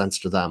makes sense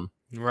to them.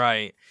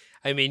 Right.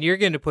 I mean, you're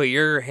going to put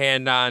your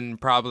hand on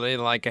probably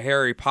like a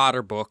Harry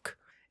Potter book,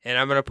 and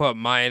I'm going to put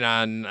mine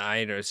on,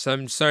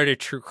 some sort of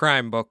true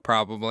crime book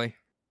probably.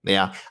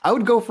 Yeah, I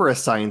would go for a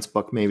science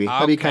book, maybe.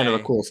 That'd be kind of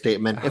a cool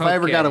statement. If I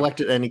ever got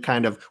elected to any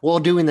kind of,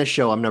 doing this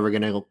show, I'm never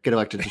going to get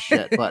elected to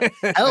shit. But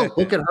hell,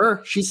 look at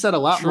her. She said a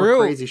lot more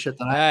crazy shit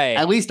than I.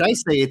 At least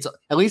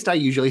I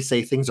usually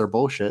say things are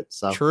bullshit.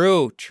 So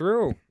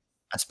True.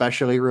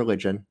 Especially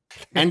religion.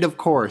 And of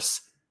course,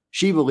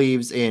 she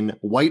believes in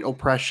white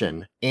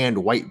oppression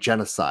and white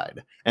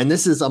genocide. And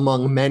this is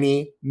among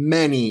many,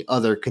 many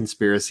other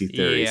conspiracy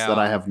theories that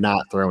I have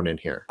not thrown in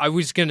here. I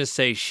was going to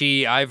say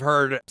I've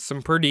heard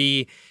some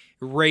pretty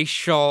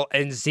racial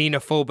and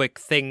xenophobic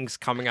things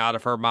coming out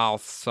of her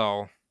mouth.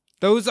 So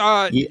those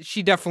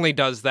she definitely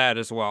does that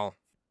as well.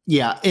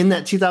 Yeah, in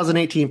that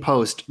 2018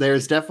 post,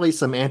 there's definitely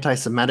some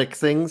anti-Semitic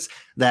things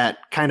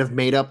that kind of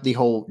made up the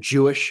whole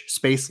Jewish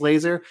space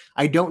laser.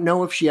 I don't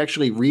know if she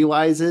actually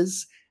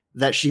realizes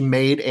that she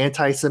made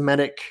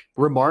anti-Semitic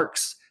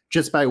remarks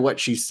just by what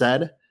she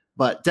said,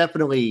 but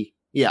definitely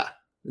the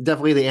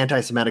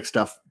anti-Semitic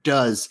stuff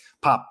does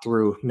pop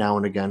through now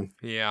and again.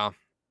 Yeah.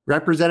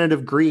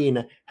 Representative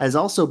Green has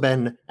also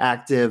been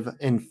active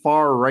in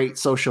far-right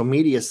social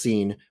media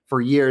scene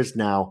for years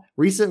now,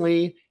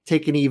 recently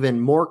taken even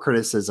more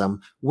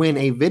criticism when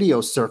a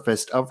video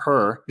surfaced of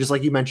her, just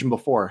like you mentioned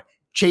before,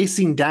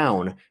 chasing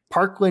down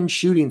Parkland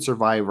shooting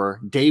survivor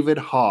David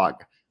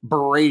Hogg,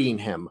 berating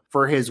him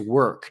for his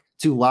work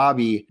to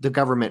lobby the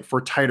government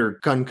for tighter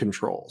gun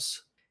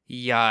controls.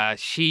 Yeah,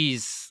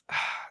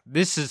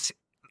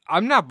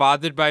 I'm not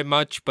bothered by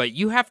much, but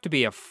you have to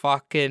be a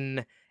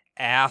fucking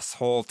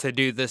asshole to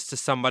do this to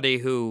somebody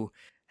who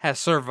has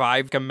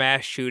survived a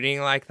mass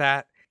shooting like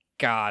that.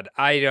 God,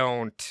 I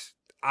don't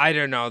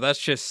know. That's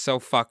just so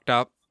fucked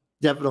up.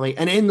 Definitely.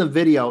 And in the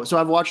video, so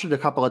I've watched it a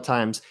couple of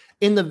times.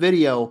 In the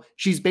video,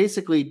 she's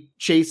basically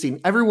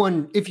chasing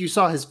everyone. If you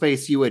saw his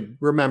face, you would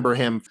remember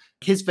him.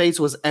 His face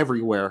was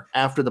everywhere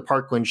after the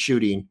Parkland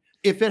shooting.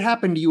 If it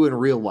happened to you in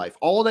real life,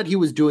 all that he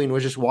was doing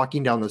was just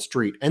walking down the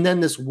street. And then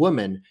this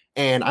woman,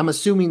 and I'm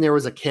assuming there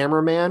was a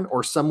cameraman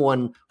or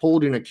someone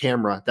holding a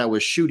camera that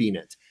was shooting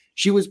it.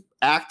 She was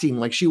acting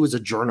like she was a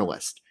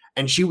journalist.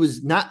 And she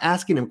was not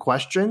asking him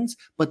questions,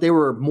 but they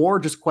were more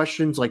just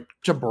questions like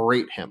to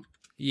berate him.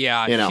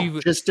 Yeah.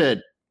 Just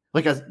to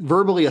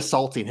verbally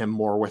assaulting him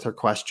more with her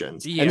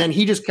questions. Yeah. And then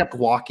he just kept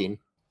walking.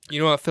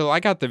 You know what, Phil? I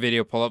got the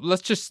video pulled up.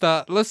 Let's just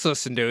let's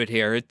listen to it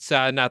here. It's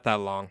not that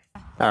long.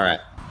 All right.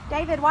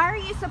 David, why are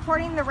you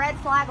supporting the red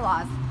flag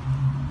laws?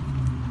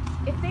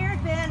 If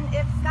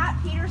Scott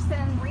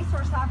Peterson,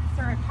 resource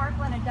officer at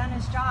Parkland, had done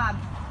his job,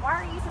 why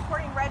are you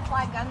supporting red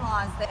flag gun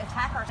laws that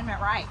attack our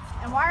amendment rights?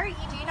 And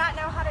do you not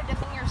know how to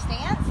defend your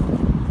stance?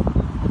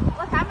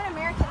 Look, I'm an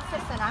American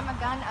citizen. I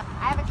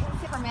have a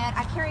consent permit.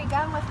 I carry a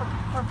gun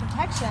for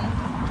protection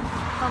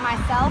for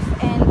myself,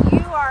 and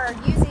you are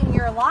using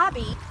your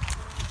lobby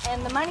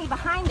and the money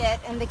behind it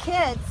and the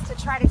kids to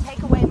try to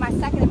take away my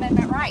Second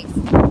Amendment rights.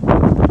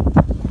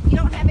 You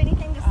don't have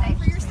anything to say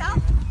for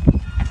yourself?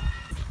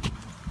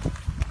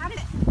 How did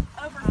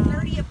over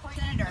 30 appointed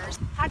senators,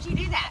 how'd you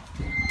do that?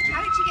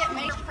 How did you get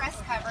major press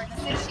coverage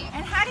in this issue?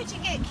 And how did you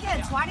get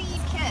kids? Why do you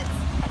use kids?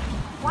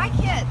 Why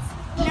kids?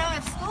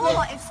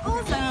 If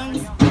school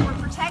zones were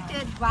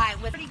protected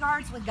with security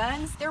guards with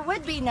guns, there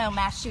would be no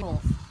mass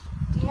shootings.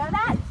 Do you know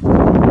that?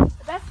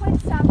 The best way to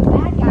stop a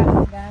bad guy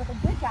with a gun with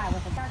a good guy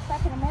with a gun,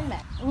 Second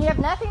Amendment. And you have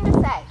nothing to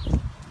say.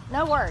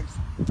 No words.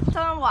 So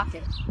I'm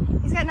walking.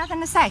 He's got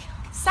nothing to say.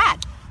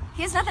 Sad.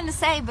 He has nothing to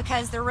say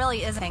because there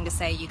really is nothing to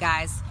say, you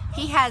guys.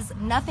 He has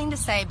nothing to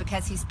say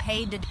because he's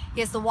paid to. He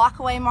has the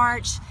walkaway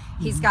march.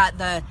 He's got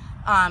the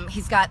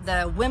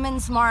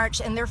women's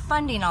march, and they're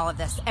funding all of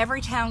this.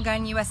 Everytown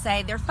Gun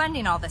USA, they're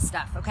funding all this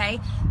stuff. Okay,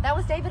 that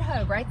was David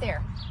Hogg right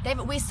there.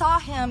 David, we saw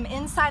him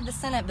inside the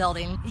Senate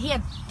building. He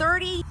had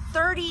 30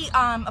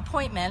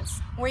 appointments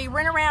where he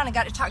ran around and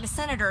got to talk to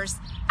senators.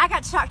 I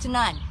got to talk to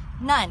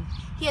none.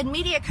 He had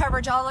media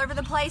coverage all over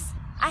the place.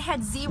 I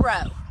had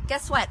zero.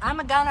 Guess what? I'm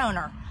a gun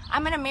owner.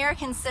 I'm an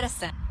American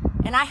citizen,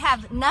 and I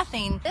have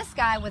nothing. This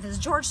guy with his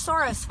George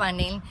Soros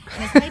funding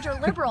and his major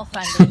liberal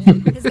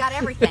funding has got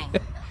everything.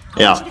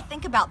 I want you to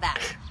think about that.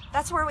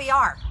 That's where we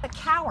are. A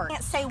coward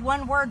can't say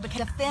one word but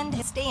defend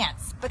his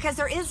stance, because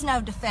there is no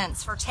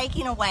defense for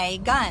taking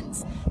away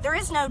guns. There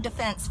is no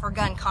defense for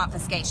gun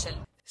confiscation.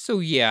 So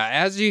yeah,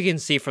 as you can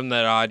see from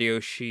that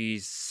audio,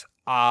 she's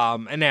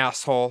an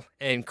asshole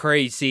and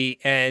crazy,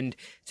 and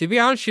to be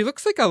honest, she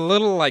looks like a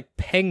little like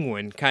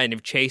penguin kind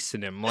of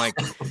chasing him. Like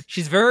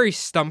she's very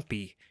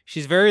stumpy.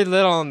 She's very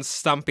little and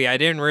stumpy. I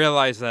didn't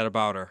realize that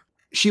about her.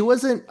 She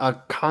wasn't a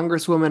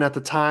congresswoman at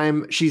the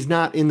time. She's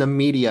not in the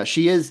media.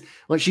 She's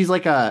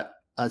like a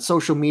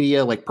social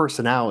media like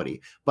personality,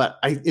 but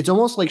it's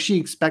almost like she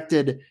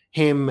expected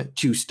him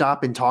to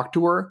stop and talk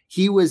to her.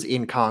 He was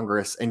in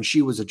Congress and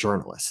she was a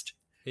journalist.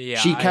 Yeah,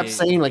 she kept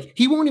saying like,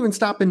 he won't even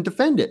stop and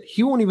defend it.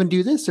 He won't even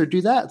do this or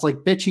do that. It's like,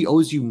 bitch, he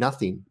owes you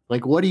nothing.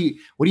 Like, what do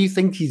you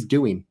think he's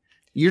doing?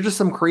 You're just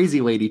some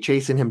crazy lady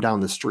chasing him down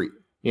the street,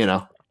 you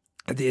know?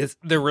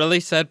 The really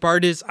sad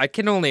part is I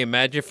can only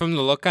imagine from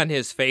the look on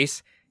his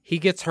face, he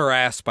gets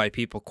harassed by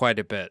people quite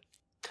a bit.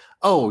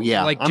 Oh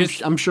yeah. Like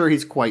I'm sure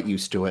he's quite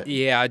used to it.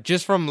 Yeah.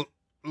 Just from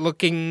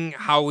looking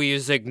how he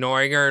was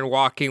ignoring her and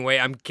walking away,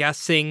 I'm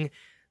guessing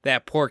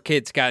that poor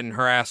kid's gotten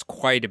harassed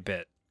quite a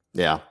bit.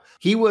 Yeah.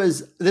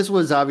 This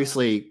was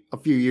obviously a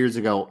few years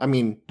ago. I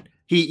mean,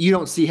 you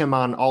don't see him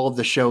on all of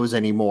the shows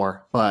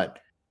anymore, but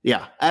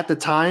yeah, at the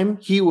time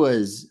he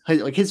was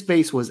like, his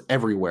face was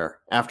everywhere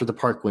after the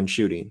Parkland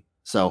shooting.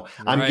 So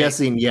I'm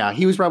guessing, yeah,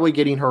 he was probably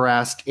getting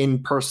harassed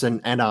in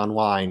person and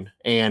online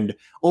and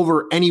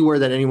over anywhere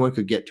that anyone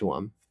could get to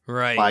him.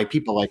 Right. By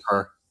people like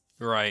her.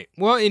 Right.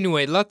 Well,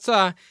 anyway, let's,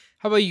 how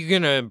about you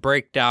gonna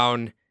break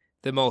down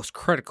the most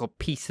critical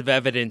piece of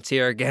evidence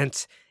here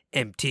against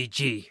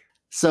MTG?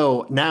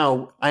 So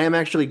now I am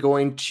actually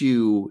going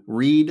to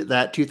read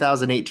that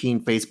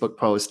 2018 Facebook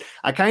post.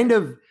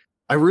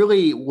 I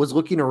really was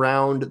looking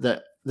around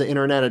the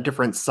internet at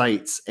different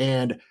sites,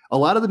 and a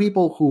lot of the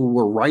people who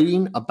were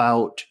writing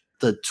about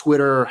the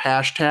Twitter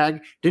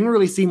hashtag didn't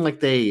really seem like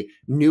they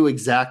knew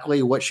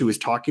exactly what she was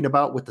talking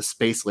about with the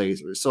space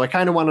lasers. So I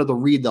kind of wanted to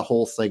read the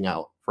whole thing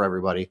out for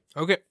everybody.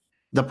 Okay.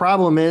 The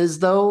problem is,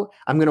 though,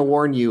 I'm going to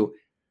warn you,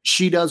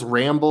 she does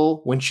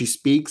ramble when she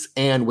speaks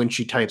and when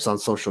she types on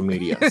social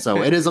media.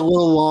 So it is a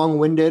little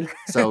long-winded,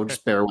 so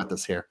just bear with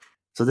us here.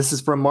 So this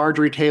is from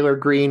Marjorie Taylor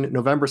Greene,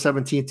 November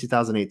 17th,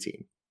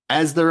 2018.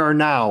 As there are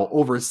now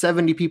over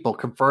 70 people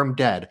confirmed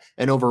dead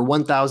and over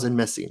 1,000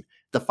 missing,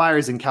 the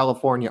fires in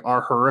California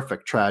are a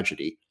horrific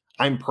tragedy.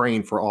 I'm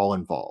praying for all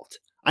involved.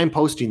 I'm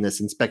posting this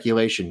in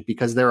speculation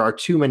because there are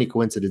too many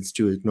coincidences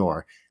to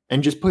ignore,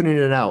 and just putting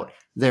it out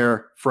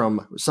there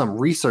from some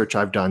research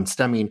I've done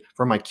stemming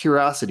from my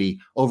curiosity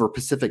over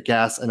Pacific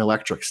Gas and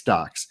Electric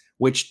stocks,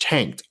 which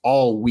tanked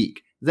all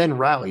week, then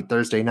rallied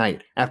Thursday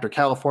night after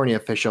California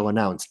official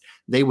announced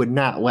they would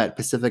not let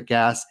Pacific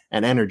Gas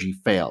and Energy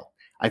fail.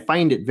 I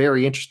find it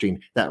very interesting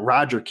that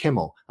Roger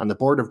Kimmel, on the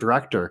board of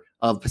director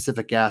of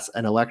Pacific Gas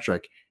and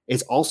Electric,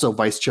 is also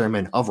vice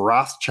chairman of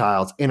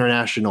Rothschild's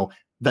international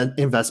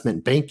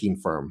investment banking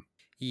firm.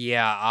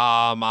 Yeah,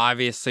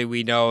 obviously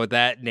we know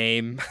that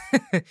name.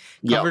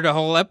 Covered a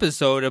whole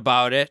episode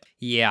about it.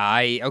 Yeah,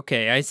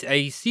 I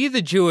see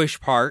the Jewish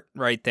part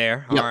right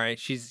there. All right,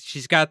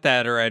 she's got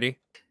that already.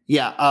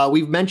 Yeah,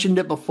 we've mentioned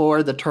it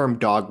before, the term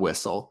dog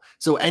whistle.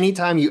 So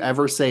anytime you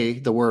ever say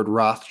the word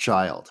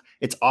Rothschild,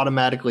 it's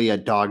automatically a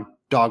dog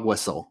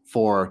whistle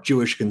for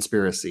Jewish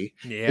conspiracy.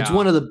 Yeah. It's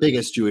one of the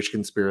biggest Jewish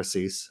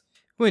conspiracies.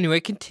 Well, anyway,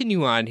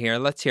 continue on here.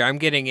 Let's hear. I'm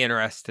getting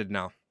interested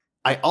now.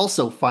 I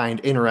also find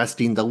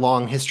interesting the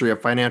long history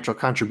of financial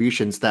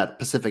contributions that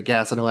Pacific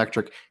Gas and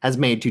Electric has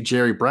made to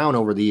Jerry Brown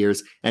over the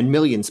years and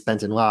millions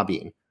spent in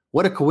lobbying.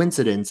 What a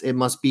coincidence it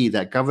must be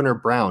that Governor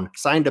Brown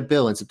signed a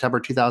bill in September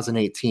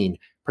 2018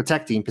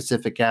 protecting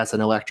Pacific Gas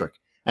and Electric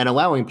and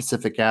allowing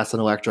Pacific Gas and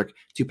Electric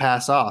to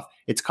pass off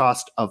its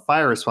cost of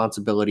fire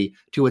responsibility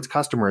to its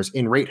customers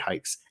in rate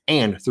hikes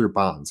and through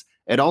bonds.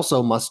 It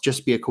also must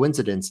just be a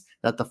coincidence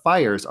that the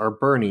fires are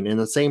burning in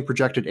the same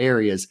projected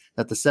areas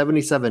that the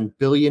 $77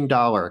 billion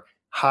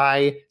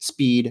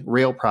high-speed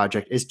rail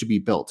project is to be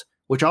built,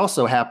 which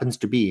also happens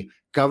to be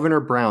Governor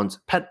Brown's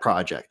pet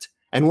project.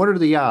 And what are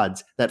the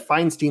odds that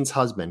Feinstein's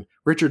husband,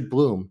 Richard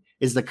Bloom,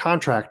 is the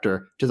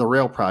contractor to the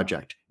rail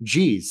project?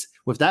 Geez,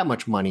 with that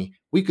much money,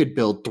 we could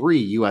build 3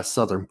 U.S.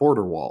 southern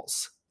border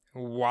walls.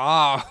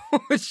 Wow.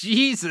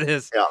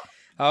 Jesus. Yeah.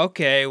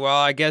 Okay, well,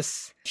 I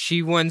guess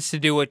she wants to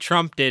do what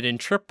Trump did and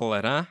triple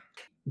it, huh?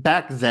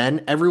 Back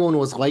then, everyone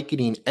was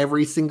likening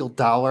every single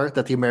dollar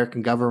that the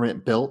American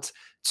government built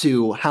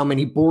to how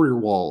many border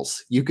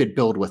walls you could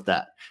build with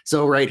that.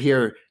 So right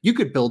here, you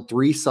could build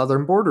 3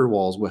 southern border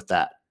walls with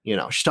that. You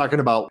know, she's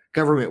talking about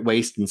government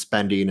waste and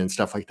spending and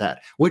stuff like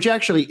that, which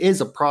actually is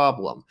a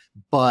problem.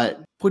 But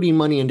putting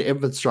money into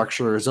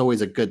infrastructure is always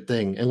a good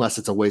thing, unless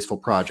it's a wasteful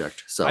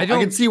project. So I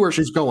can see where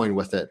she's going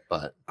with it,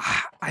 but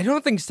I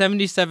don't think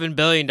 $77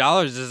 billion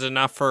is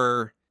enough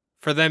for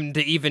them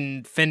to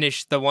even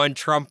finish the one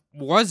Trump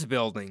was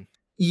building.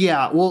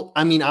 Yeah, well,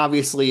 I mean,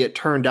 obviously it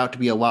turned out to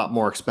be a lot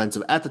more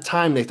expensive. At the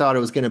time, they thought it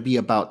was going to be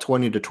about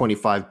 20 to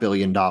 25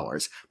 billion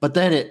dollars. But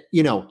then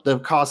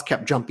the cost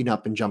kept jumping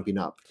up and jumping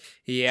up.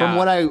 Yeah. From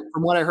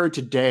what I heard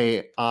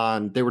today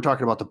they were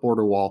talking about the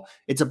border wall,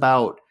 it's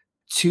about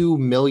 $2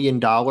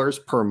 million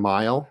per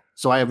mile.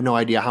 So I have no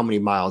idea how many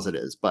miles it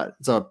is, but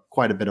it's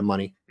quite a bit of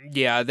money.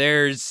 Yeah,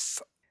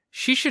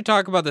 she should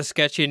talk about the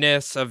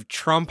sketchiness of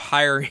Trump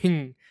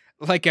hiring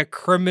like a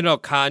criminal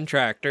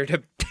contractor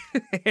to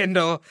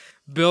handle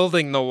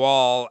building the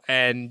wall,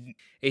 and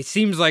it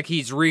seems like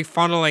he's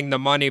refunneling the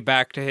money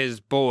back to his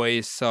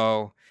boys.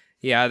 So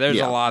yeah, there's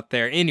a lot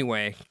there.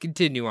 Anyway,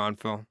 continue on,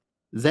 Phil.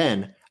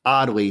 Then,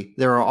 oddly,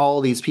 there are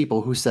all these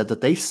people who said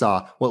that they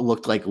saw what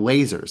looked like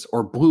lasers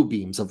or blue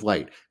beams of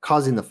light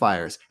causing the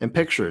fires, and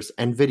pictures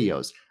and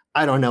videos.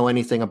 I don't know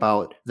anything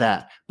about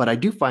that, but I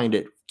do find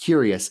it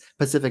curious.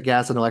 Pacific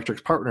Gas and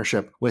Electric's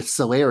partnership with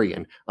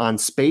Solarian on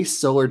space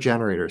solar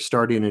generators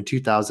starting in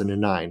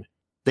 2009.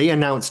 They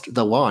announced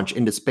the launch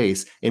into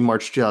space in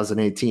March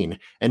 2018,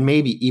 and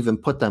maybe even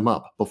put them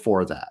up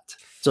before that.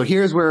 So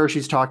here's where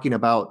she's talking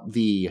about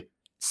the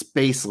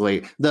space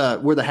where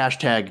the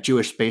hashtag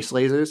Jewish space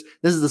lasers.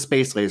 This is the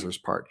space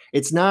lasers part.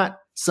 It's not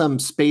some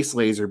space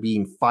laser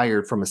being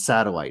fired from a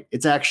satellite.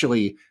 It's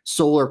actually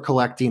solar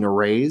collecting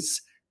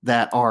arrays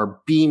that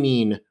are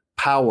beaming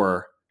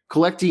power,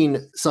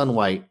 collecting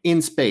sunlight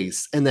in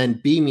space, and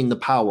then beaming the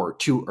power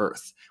to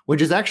Earth,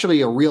 which is actually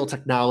a real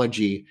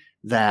technology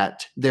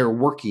that they're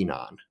working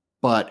on,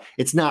 but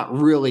it's not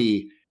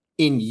really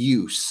in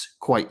use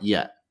quite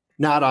yet.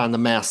 Not on the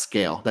mass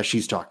scale that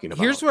she's talking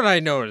about. Here's what I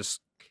noticed.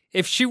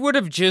 If she would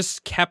have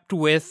just kept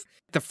with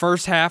the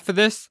first half of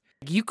this,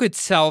 you could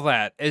sell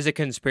that as a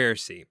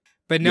conspiracy.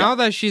 But now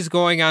that she's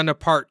going on to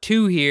part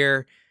 2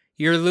 here,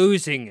 you're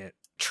losing it.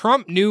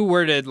 Trump knew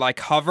where to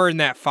hover in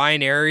that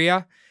fine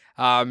area.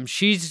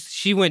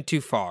 She went too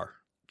far.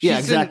 Yeah,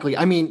 exactly.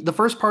 I mean, the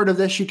first part of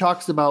this, she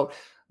talks about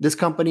this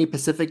company,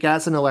 Pacific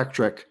Gas and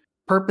Electric,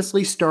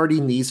 purposely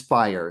starting these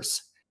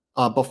fires.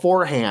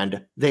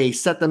 Beforehand, they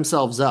set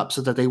themselves up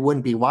so that they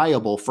wouldn't be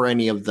liable for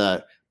any of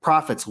the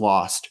profits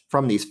lost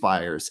from these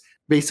fires.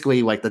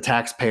 Basically, like the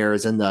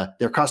taxpayers and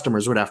their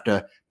customers would have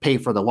to pay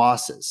for the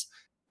losses.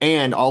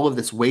 And all of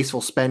this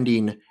wasteful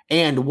spending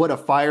and what a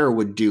fire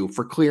would do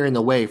for clearing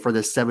the way for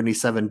this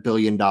 $77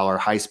 billion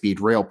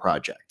high-speed rail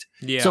project.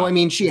 Yeah. So, I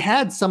mean, she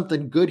had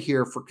something good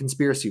here for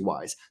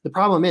conspiracy-wise. The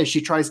problem is she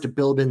tries to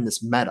build in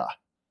this meta,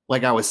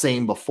 like I was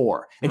saying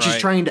before. And she's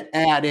trying to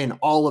add in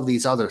all of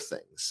these other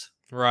things.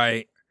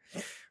 Right.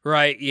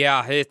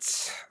 Yeah,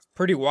 it's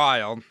pretty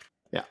wild.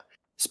 Yeah.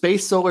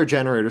 Space solar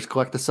generators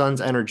collect the sun's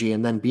energy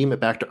and then beam it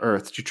back to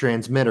Earth to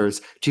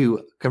transmitters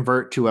to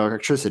convert to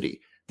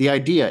electricity. The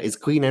idea is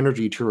clean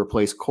energy to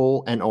replace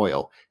coal and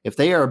oil. If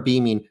they are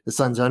beaming the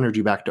sun's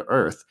energy back to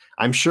Earth,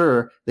 I'm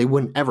sure they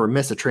wouldn't ever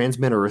miss a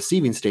transmitter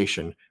receiving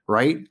station,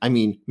 right? I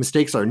mean,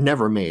 mistakes are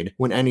never made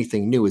when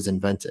anything new is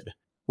invented.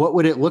 What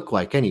would it look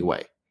like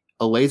anyway?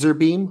 A laser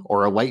beam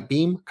or a light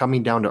beam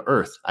coming down to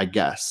Earth, I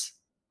guess.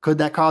 Could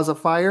that cause a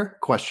fire? ?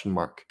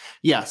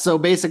 Yeah, so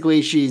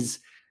basically she's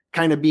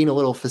kind of being a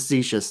little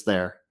facetious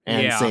there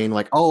and saying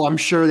oh, I'm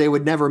sure they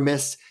would never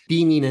miss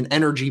beaming an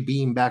energy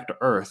beam back to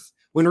Earth.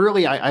 When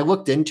really I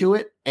looked into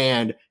it,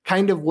 and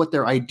kind of what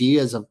their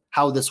ideas of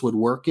how this would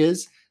work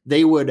is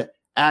they would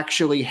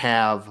actually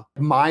have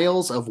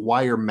miles of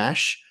wire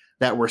mesh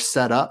that were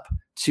set up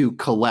to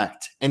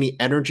collect any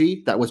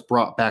energy that was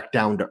brought back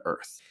down to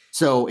Earth.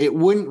 So it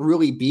wouldn't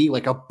really be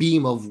like a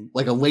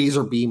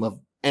laser beam of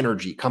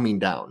energy coming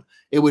down.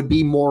 It would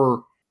be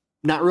more,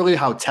 not really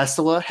how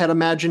Tesla had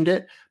imagined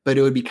it, but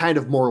it would be kind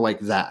of more like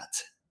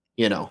that,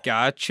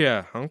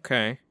 Gotcha.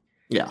 Okay.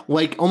 Yeah.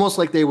 Almost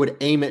like they would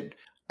aim it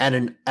at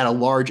a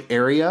large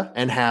area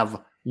and have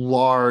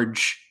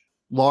large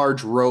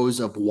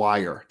rows of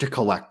wire to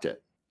collect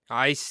it.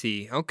 I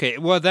see. Okay.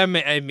 Well,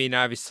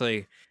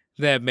 obviously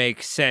that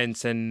makes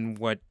sense, and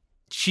what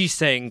she's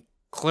saying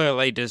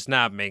clearly does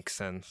not make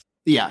sense.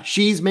 Yeah,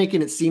 she's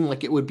making it seem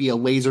like it would be a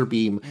laser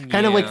beam,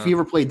 kind of like if you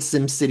ever played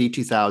SimCity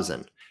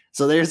 2000.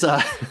 So there's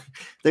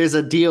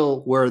a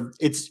deal where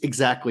it's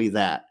exactly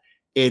that.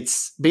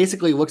 It's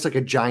basically looks like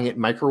a giant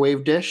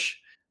microwave dish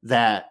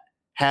that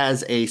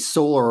has a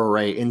solar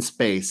array in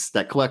space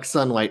that collects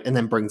sunlight and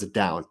then brings it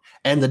down.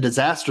 And the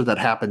disaster that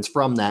happens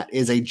from that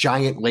is a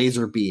giant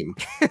laser beam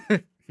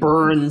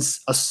burns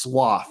a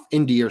swath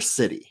into your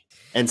city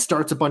and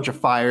starts a bunch of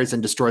fires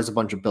and destroys a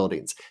bunch of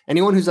buildings.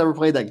 Anyone who's ever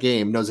played that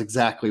game knows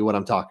exactly what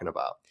I'm talking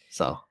about.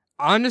 So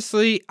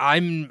honestly,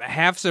 I'm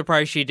half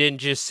surprised she didn't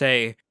just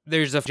say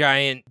there's a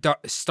giant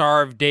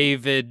Star of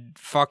David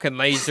fucking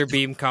laser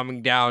beam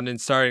coming down and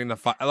starting the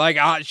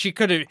fire. She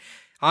could have.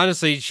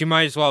 Honestly, she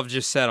might as well have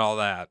just said all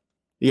that.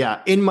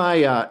 Yeah, in my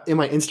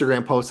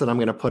Instagram post that I'm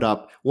going to put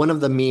up, one of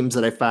the memes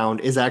that I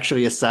found is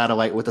actually a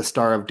satellite with a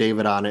Star of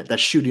David on it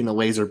that's shooting a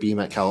laser beam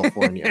at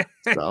California.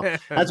 So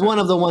that's one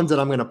of the ones that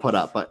I'm going to put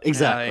up. But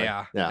exactly,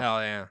 Hell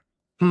yeah.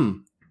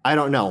 I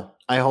don't know.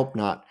 I hope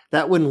not.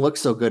 that wouldn't look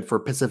so good for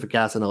Pacific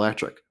Gas and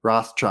Electric,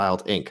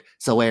 Rothschild Inc.,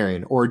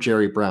 Solarian, or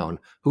Jerry Brown,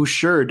 who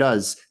sure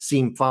does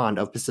seem fond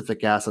of Pacific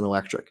Gas and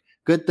Electric.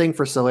 Good thing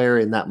for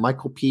Solarian that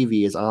Michael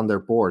Peavy is on their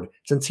board,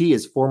 since he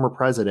is former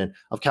president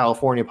of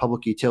California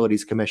Public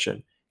Utilities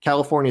Commission,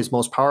 California's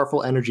most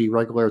powerful energy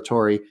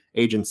regulatory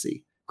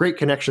agency. Great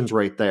connections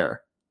right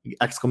there!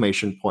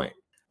 Exclamation point.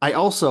 I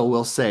also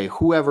will say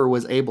whoever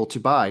was able to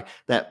buy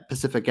that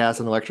Pacific Gas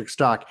and Electric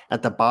stock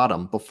at the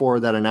bottom before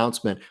that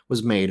announcement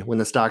was made when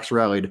the stocks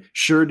rallied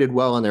sure did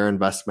well in their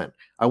investment.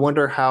 I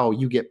wonder how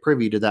you get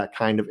privy to that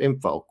kind of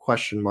info? ?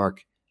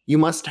 You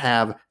must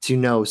have to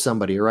know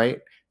somebody, right?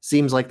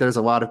 Seems like there's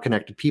a lot of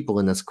connected people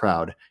in this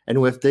crowd.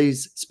 And with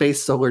these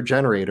space solar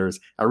generators,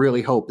 I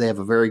really hope they have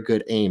a very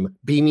good aim,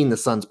 beaming the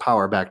sun's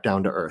power back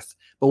down to Earth.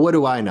 But what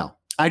do I know?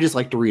 I just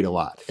like to read a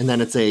lot. And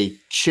then it's a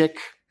chick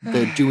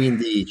doing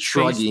the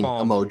shrugging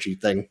emoji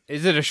thing.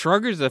 Is it a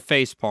shrug or is it a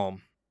face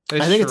palm?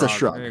 I think it's a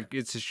shrug.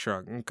 It's a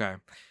shrug. Okay.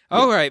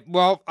 All right.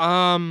 Well,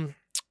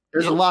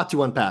 there's a lot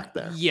to unpack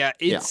there. Yeah,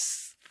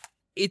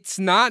 it's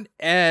not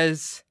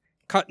as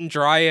cut and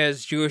dry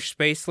as Jewish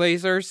space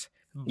lasers,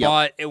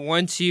 but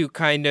once you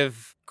kind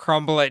of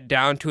crumble it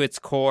down to its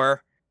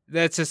core,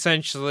 that's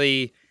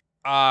essentially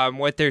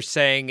what they're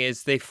saying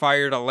is they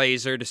fired a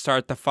laser to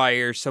start the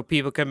fire so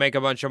people can make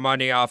a bunch of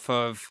money off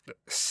of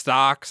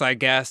stocks, I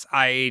guess.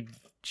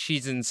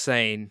 She's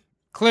insane.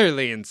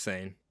 Clearly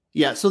insane.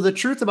 Yeah, so the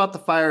truth about the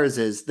fires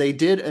is they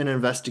did an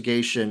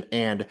investigation,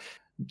 and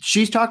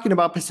she's talking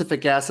about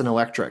Pacific Gas and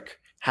Electric,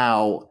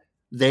 how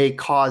they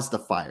caused the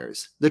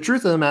fires. The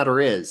truth of the matter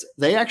is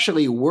they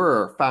actually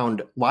were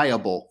found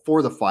liable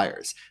for the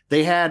fires.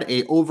 They had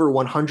a over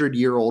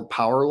 100-year-old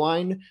power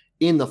line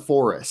in the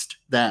forest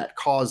that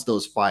caused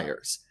those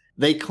fires.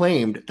 They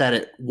claimed that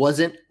it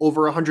wasn't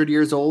over 100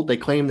 years old. They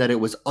claimed that it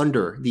was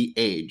under the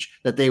age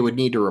that they would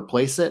need to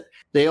replace it.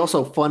 They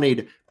also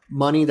funded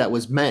money that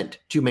was meant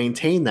to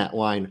maintain that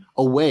line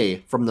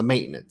away from the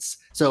maintenance.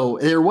 So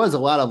there was a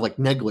lot of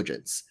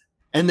negligence.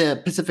 And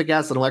the Pacific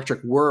Gas and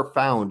Electric were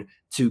found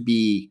to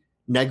be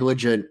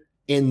negligent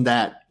in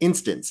that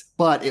instance.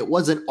 But it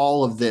wasn't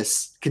all of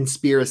this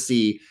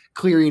conspiracy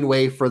clearing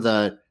way for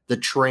the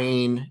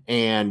train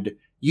and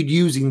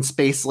using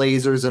space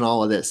lasers and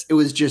all of this. It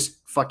was just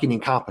fucking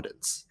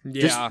incompetence.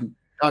 Yeah. Just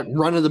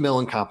run-of-the-mill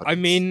incompetence. I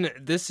mean,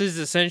 this is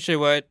essentially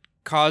what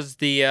caused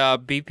the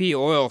BP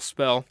oil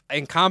spill.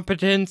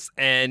 Incompetence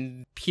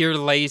and pure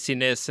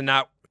laziness and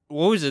not...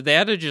 What was it? They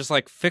had to just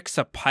fix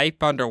a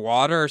pipe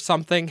underwater or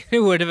something. It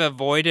would have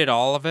avoided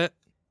all of it.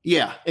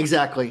 Yeah,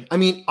 exactly. I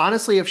mean,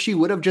 honestly, if she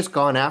would have just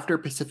gone after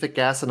Pacific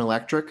Gas and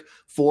Electric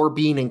for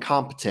being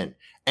incompetent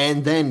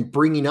and then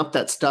bringing up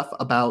that stuff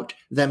about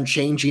them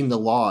changing the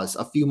laws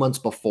a few months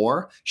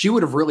before, she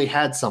would have really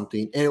had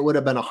something and it would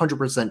have been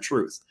 100%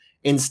 truth.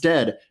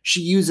 Instead,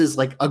 she uses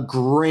a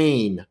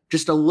grain,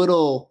 just a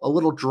little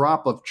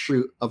drop of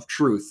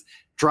truth,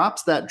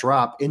 drops that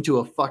drop into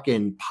a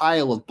fucking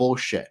pile of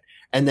bullshit,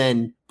 and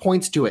then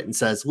points to it and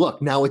says,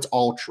 look, now it's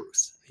all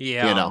truth.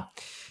 Yeah.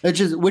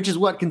 Which is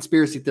what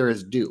conspiracy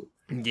theorists do.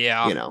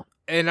 Yeah.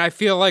 And I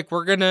feel like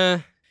we're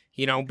gonna,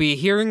 be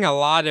hearing a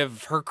lot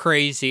of her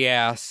crazy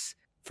ass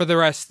for the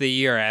rest of the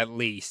year, at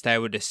least, I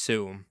would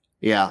assume.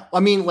 Yeah.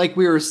 I mean, like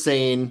we were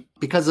saying,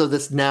 because of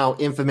this now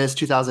infamous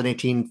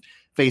 2018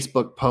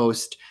 Facebook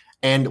post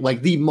and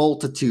the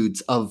multitudes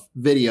of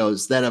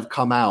videos that have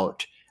come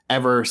out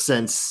ever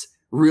since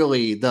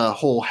really the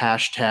whole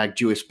hashtag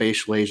Jewish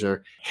space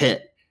laser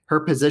hit, her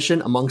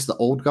position amongst the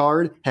old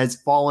guard has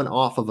fallen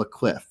off of a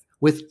cliff,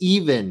 with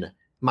even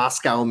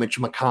Moscow Mitch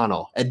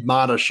McConnell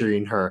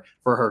admonishing her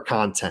for her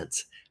content.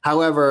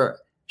 However,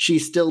 she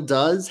still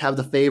does have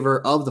the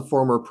favor of the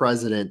former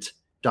president,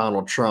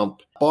 Donald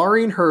Trump.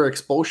 Barring her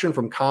expulsion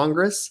from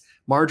Congress,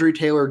 Marjorie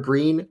Taylor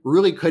Greene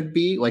really could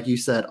be, like you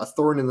said, a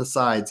thorn in the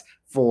sides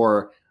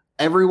for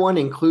everyone,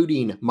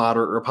 including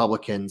moderate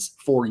Republicans,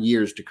 for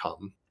years to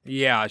come.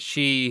 Yeah,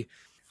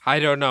 I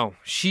don't know.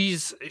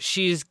 She's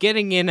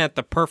getting in at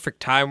the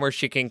perfect time where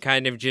she can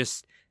kind of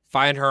just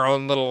find her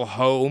own little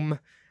home,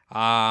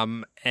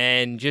 and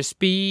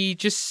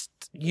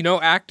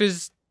act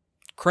as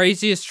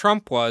crazy as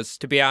Trump was,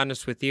 to be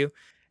honest with you.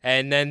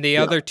 And then the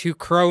other two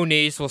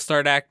cronies will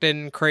start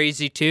acting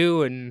crazy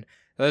too, and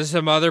there's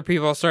some other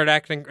people start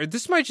acting.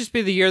 This might just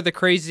be the year of the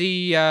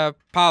crazy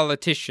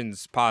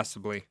politicians,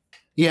 possibly.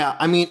 Yeah,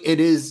 I mean, it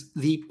is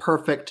the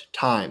perfect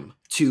time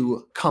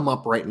to come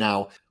up right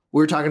now.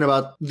 We're talking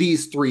about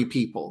these three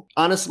people.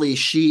 Honestly,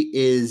 she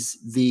is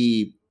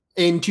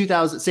in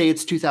 2000, say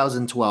it's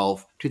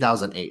 2012,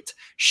 2008,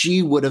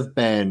 she would have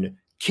been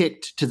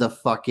kicked to the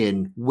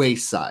fucking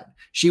wayside.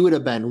 She would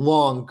have been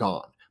long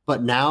gone.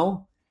 But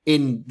now,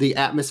 in the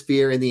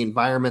atmosphere, in the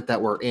environment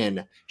that we're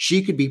in,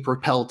 she could be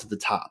propelled to the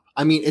top.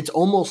 I mean, it's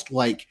almost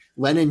like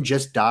Lenin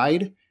just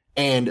died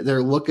and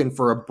they're looking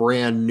for a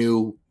brand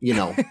new,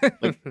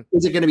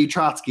 is it going to be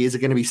Trotsky? Is it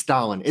going to be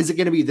Stalin? Is it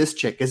going to be this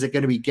chick? Is it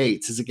going to be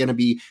Gates? Is it going to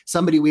be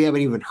somebody we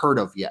haven't even heard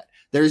of yet?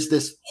 There's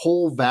this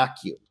whole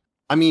vacuum.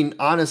 I mean,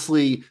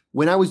 honestly,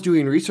 when I was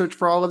doing research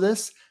for all of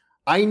this,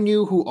 I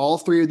knew who all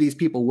three of these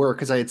people were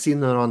because I had seen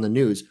them on the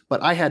news,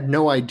 but I had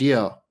no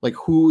idea like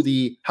who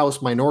the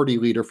House Minority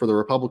Leader for the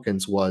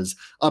Republicans was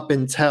up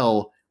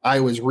until I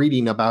was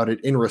reading about it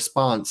in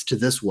response to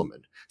this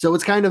woman. So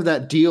it's kind of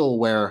that deal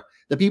where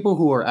the people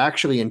who are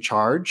actually in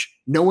charge,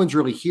 no one's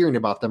really hearing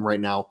about them right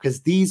now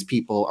because these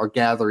people are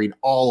gathering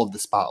all of the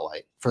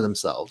spotlight for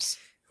themselves.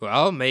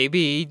 Well,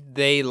 maybe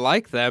they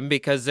like them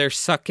because they're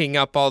sucking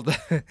up all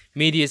the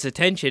media's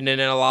attention and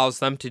it allows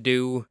them to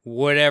do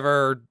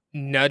whatever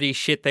nutty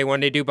shit they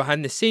want to do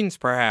behind the scenes,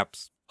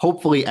 perhaps.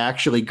 Hopefully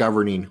actually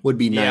governing would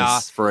be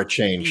nice for a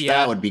change. Yeah.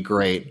 That would be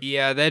great.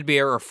 Yeah, that'd be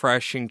a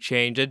refreshing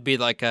change. It'd be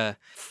like a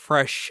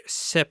fresh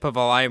sip of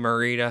a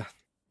limerita.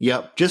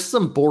 Yep, just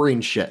some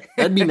boring shit.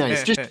 That'd be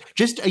nice.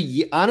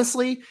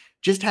 Honestly,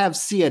 just have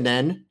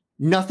CNN,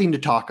 nothing to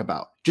talk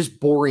about. Just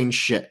boring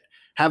shit.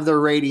 Have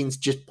their ratings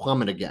just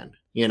plummet again.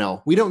 You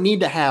know, we don't need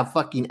to have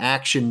fucking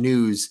action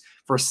news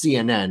for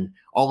CNN.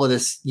 All of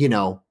this, you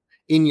know,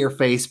 in your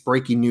face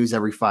breaking news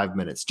every 5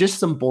 minutes. Just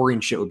some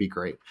boring shit would be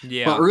great.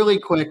 Yeah. But really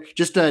quick,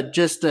 just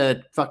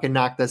to fucking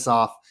knock this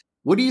off.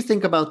 What do you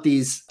think about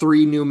these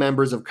 3 new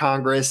members of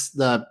Congress,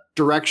 the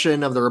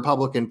direction of the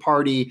Republican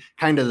Party,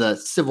 kind of the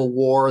civil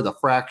war, the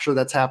fracture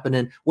that's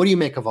happening? What do you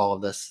make of all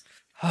of this?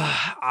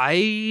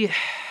 I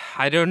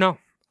don't know.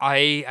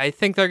 I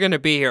think they're going to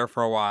be here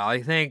for a while.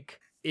 I think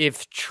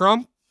if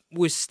Trump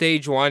was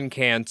stage 1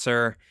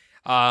 cancer,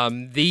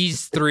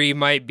 these 3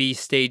 might be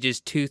stages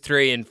 2,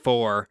 3, and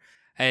 4,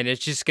 and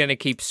it's just going to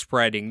keep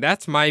spreading.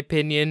 That's my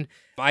opinion.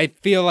 I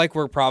feel like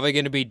we're probably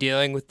going to be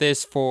dealing with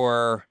this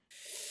for,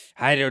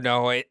 I don't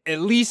know, at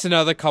least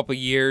another couple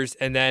years,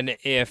 and then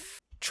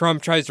if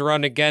Trump tries to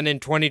run again in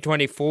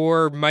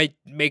 2024, might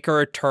make a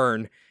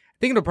return. I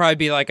think it'll probably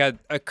be like a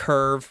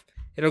curve.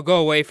 It'll go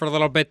away for a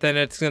little bit, then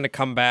it's going to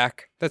come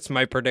back. That's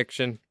my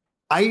prediction.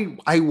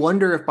 I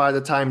wonder if by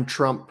the time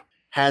Trump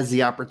has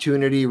the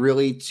opportunity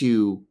really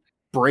to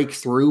break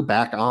through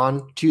back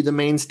on to the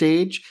main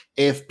stage,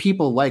 if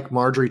people like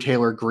Marjorie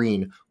Taylor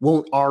Greene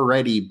won't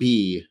already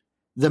be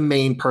the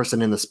main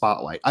person in the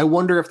spotlight. I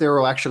wonder if there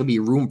will actually be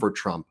room for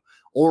Trump,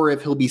 or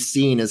if he'll be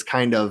seen as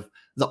kind of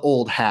the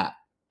old hat,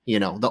 you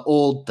know, the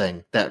old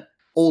thing, that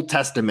Old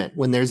Testament,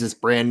 when there's this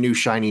brand new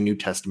shiny New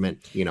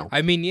Testament, you know,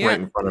 I mean, yeah, right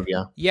in front of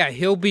you. Yeah,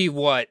 he'll be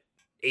what,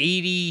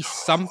 80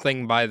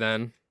 something by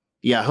then.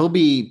 Yeah, he'll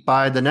be,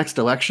 by the next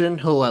election,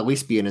 he'll at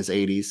least be in his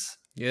 80s.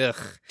 Ugh.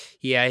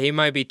 Yeah, he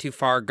might be too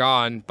far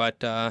gone, but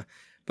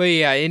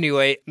yeah,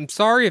 anyway, I'm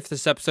sorry if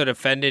this episode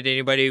offended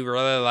anybody who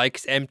really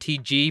likes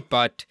MTG,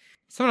 but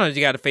sometimes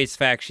you gotta face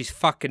facts. She's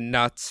fucking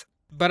nuts.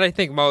 But I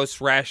think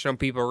most rational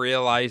people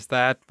realize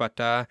that. But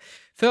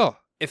Phil,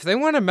 if they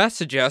want to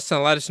message us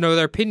and let us know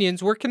their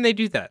opinions, where can they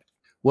do that?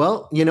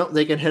 Well, you know,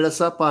 they can hit us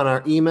up on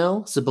our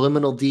email,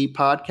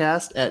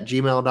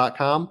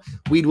 subliminaldpodcast@gmail.com.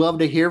 We'd love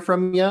to hear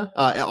from you.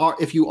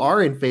 If you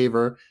are in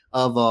favor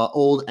of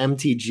old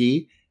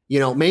MTG, you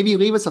know, maybe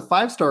leave us a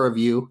 5-star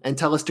review and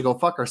tell us to go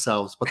fuck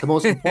ourselves. But the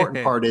most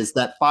important part is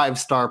that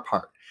 5-star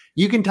part.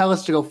 You can tell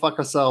us to go fuck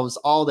ourselves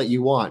all that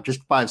you want.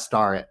 Just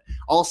 5-star it.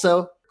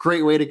 Also,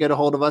 great way to get a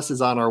hold of us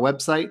is on our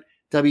website,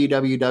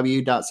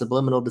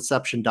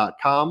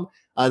 www.subliminaldeception.com.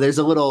 There's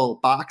a little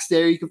box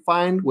there you can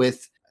find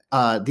with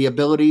the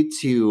ability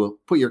to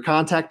put your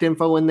contact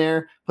info in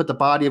there, put the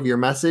body of your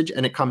message,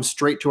 and it comes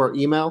straight to our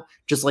email,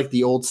 just like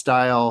the old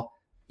style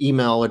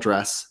email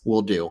address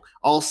will do.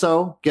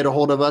 Also, get a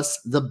hold of us.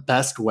 The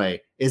best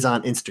way is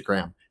on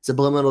Instagram.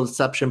 Subliminal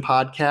Deception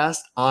Podcast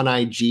on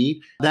IG.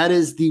 That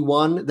is the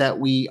one that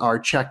we are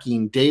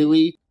checking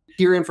daily.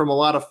 Hearing from a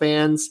lot of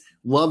fans.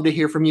 Love to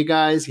hear from you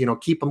guys. You know,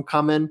 keep them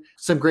coming.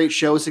 Some great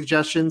show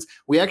suggestions.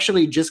 We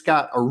actually just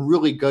got a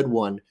really good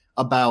one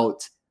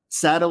about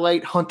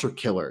satellite hunter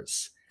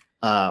killers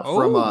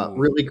from a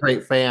really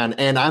great fan.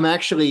 And I'm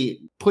actually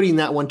putting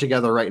that one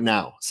together right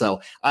now. So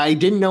I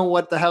didn't know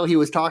what the hell he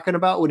was talking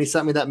about when he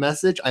sent me that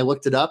message. I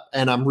looked it up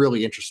and I'm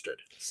really interested.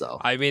 So,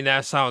 I mean,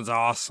 that sounds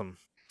awesome.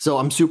 So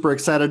I'm super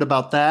excited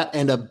about that.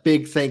 And a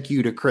big thank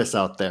you to Chris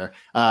out there.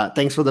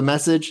 Thanks for the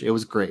message. It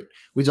was great.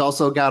 We've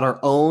also got our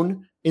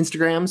own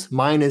Instagrams.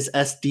 Mine is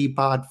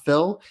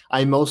SDBodPhil.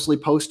 I mostly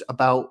post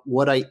about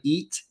what I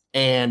eat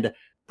and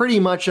pretty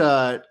much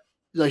I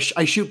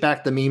shoot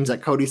back the memes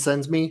that Cody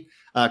sends me.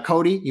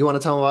 Cody, you want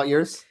to tell them about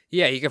yours?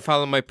 Yeah, you can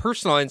follow my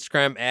personal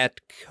Instagram at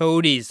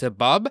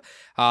CodyZabub.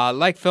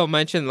 Like Phil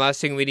mentioned, the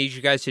last thing we need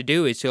you guys to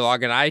do is to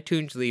log on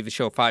iTunes, leave the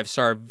show a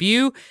 5-star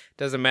review.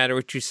 Doesn't matter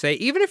what you say.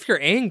 Even if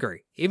you're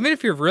angry, even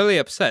if you're really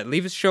upset,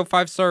 leave the show a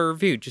 5-star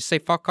review. Just say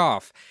fuck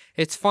off.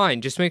 It's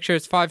fine. Just make sure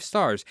it's 5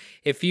 stars.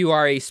 If you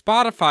are a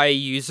Spotify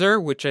user,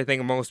 which I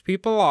think most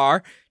people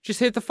are,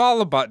 just hit the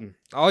follow button.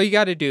 All you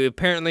got to do,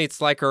 apparently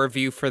it's like a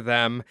review for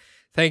them.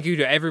 Thank you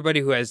to everybody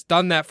who has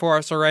done that for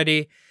us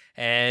already.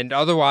 And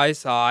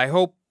otherwise, I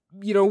hope,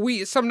 you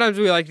know, sometimes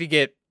we like to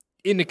get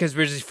into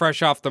conspiracies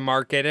fresh off the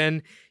market,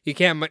 and you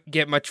can't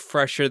get much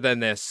fresher than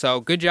this.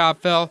 So good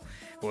job, Phil.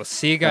 We'll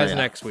see you guys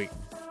next week.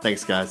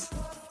 Thanks, guys.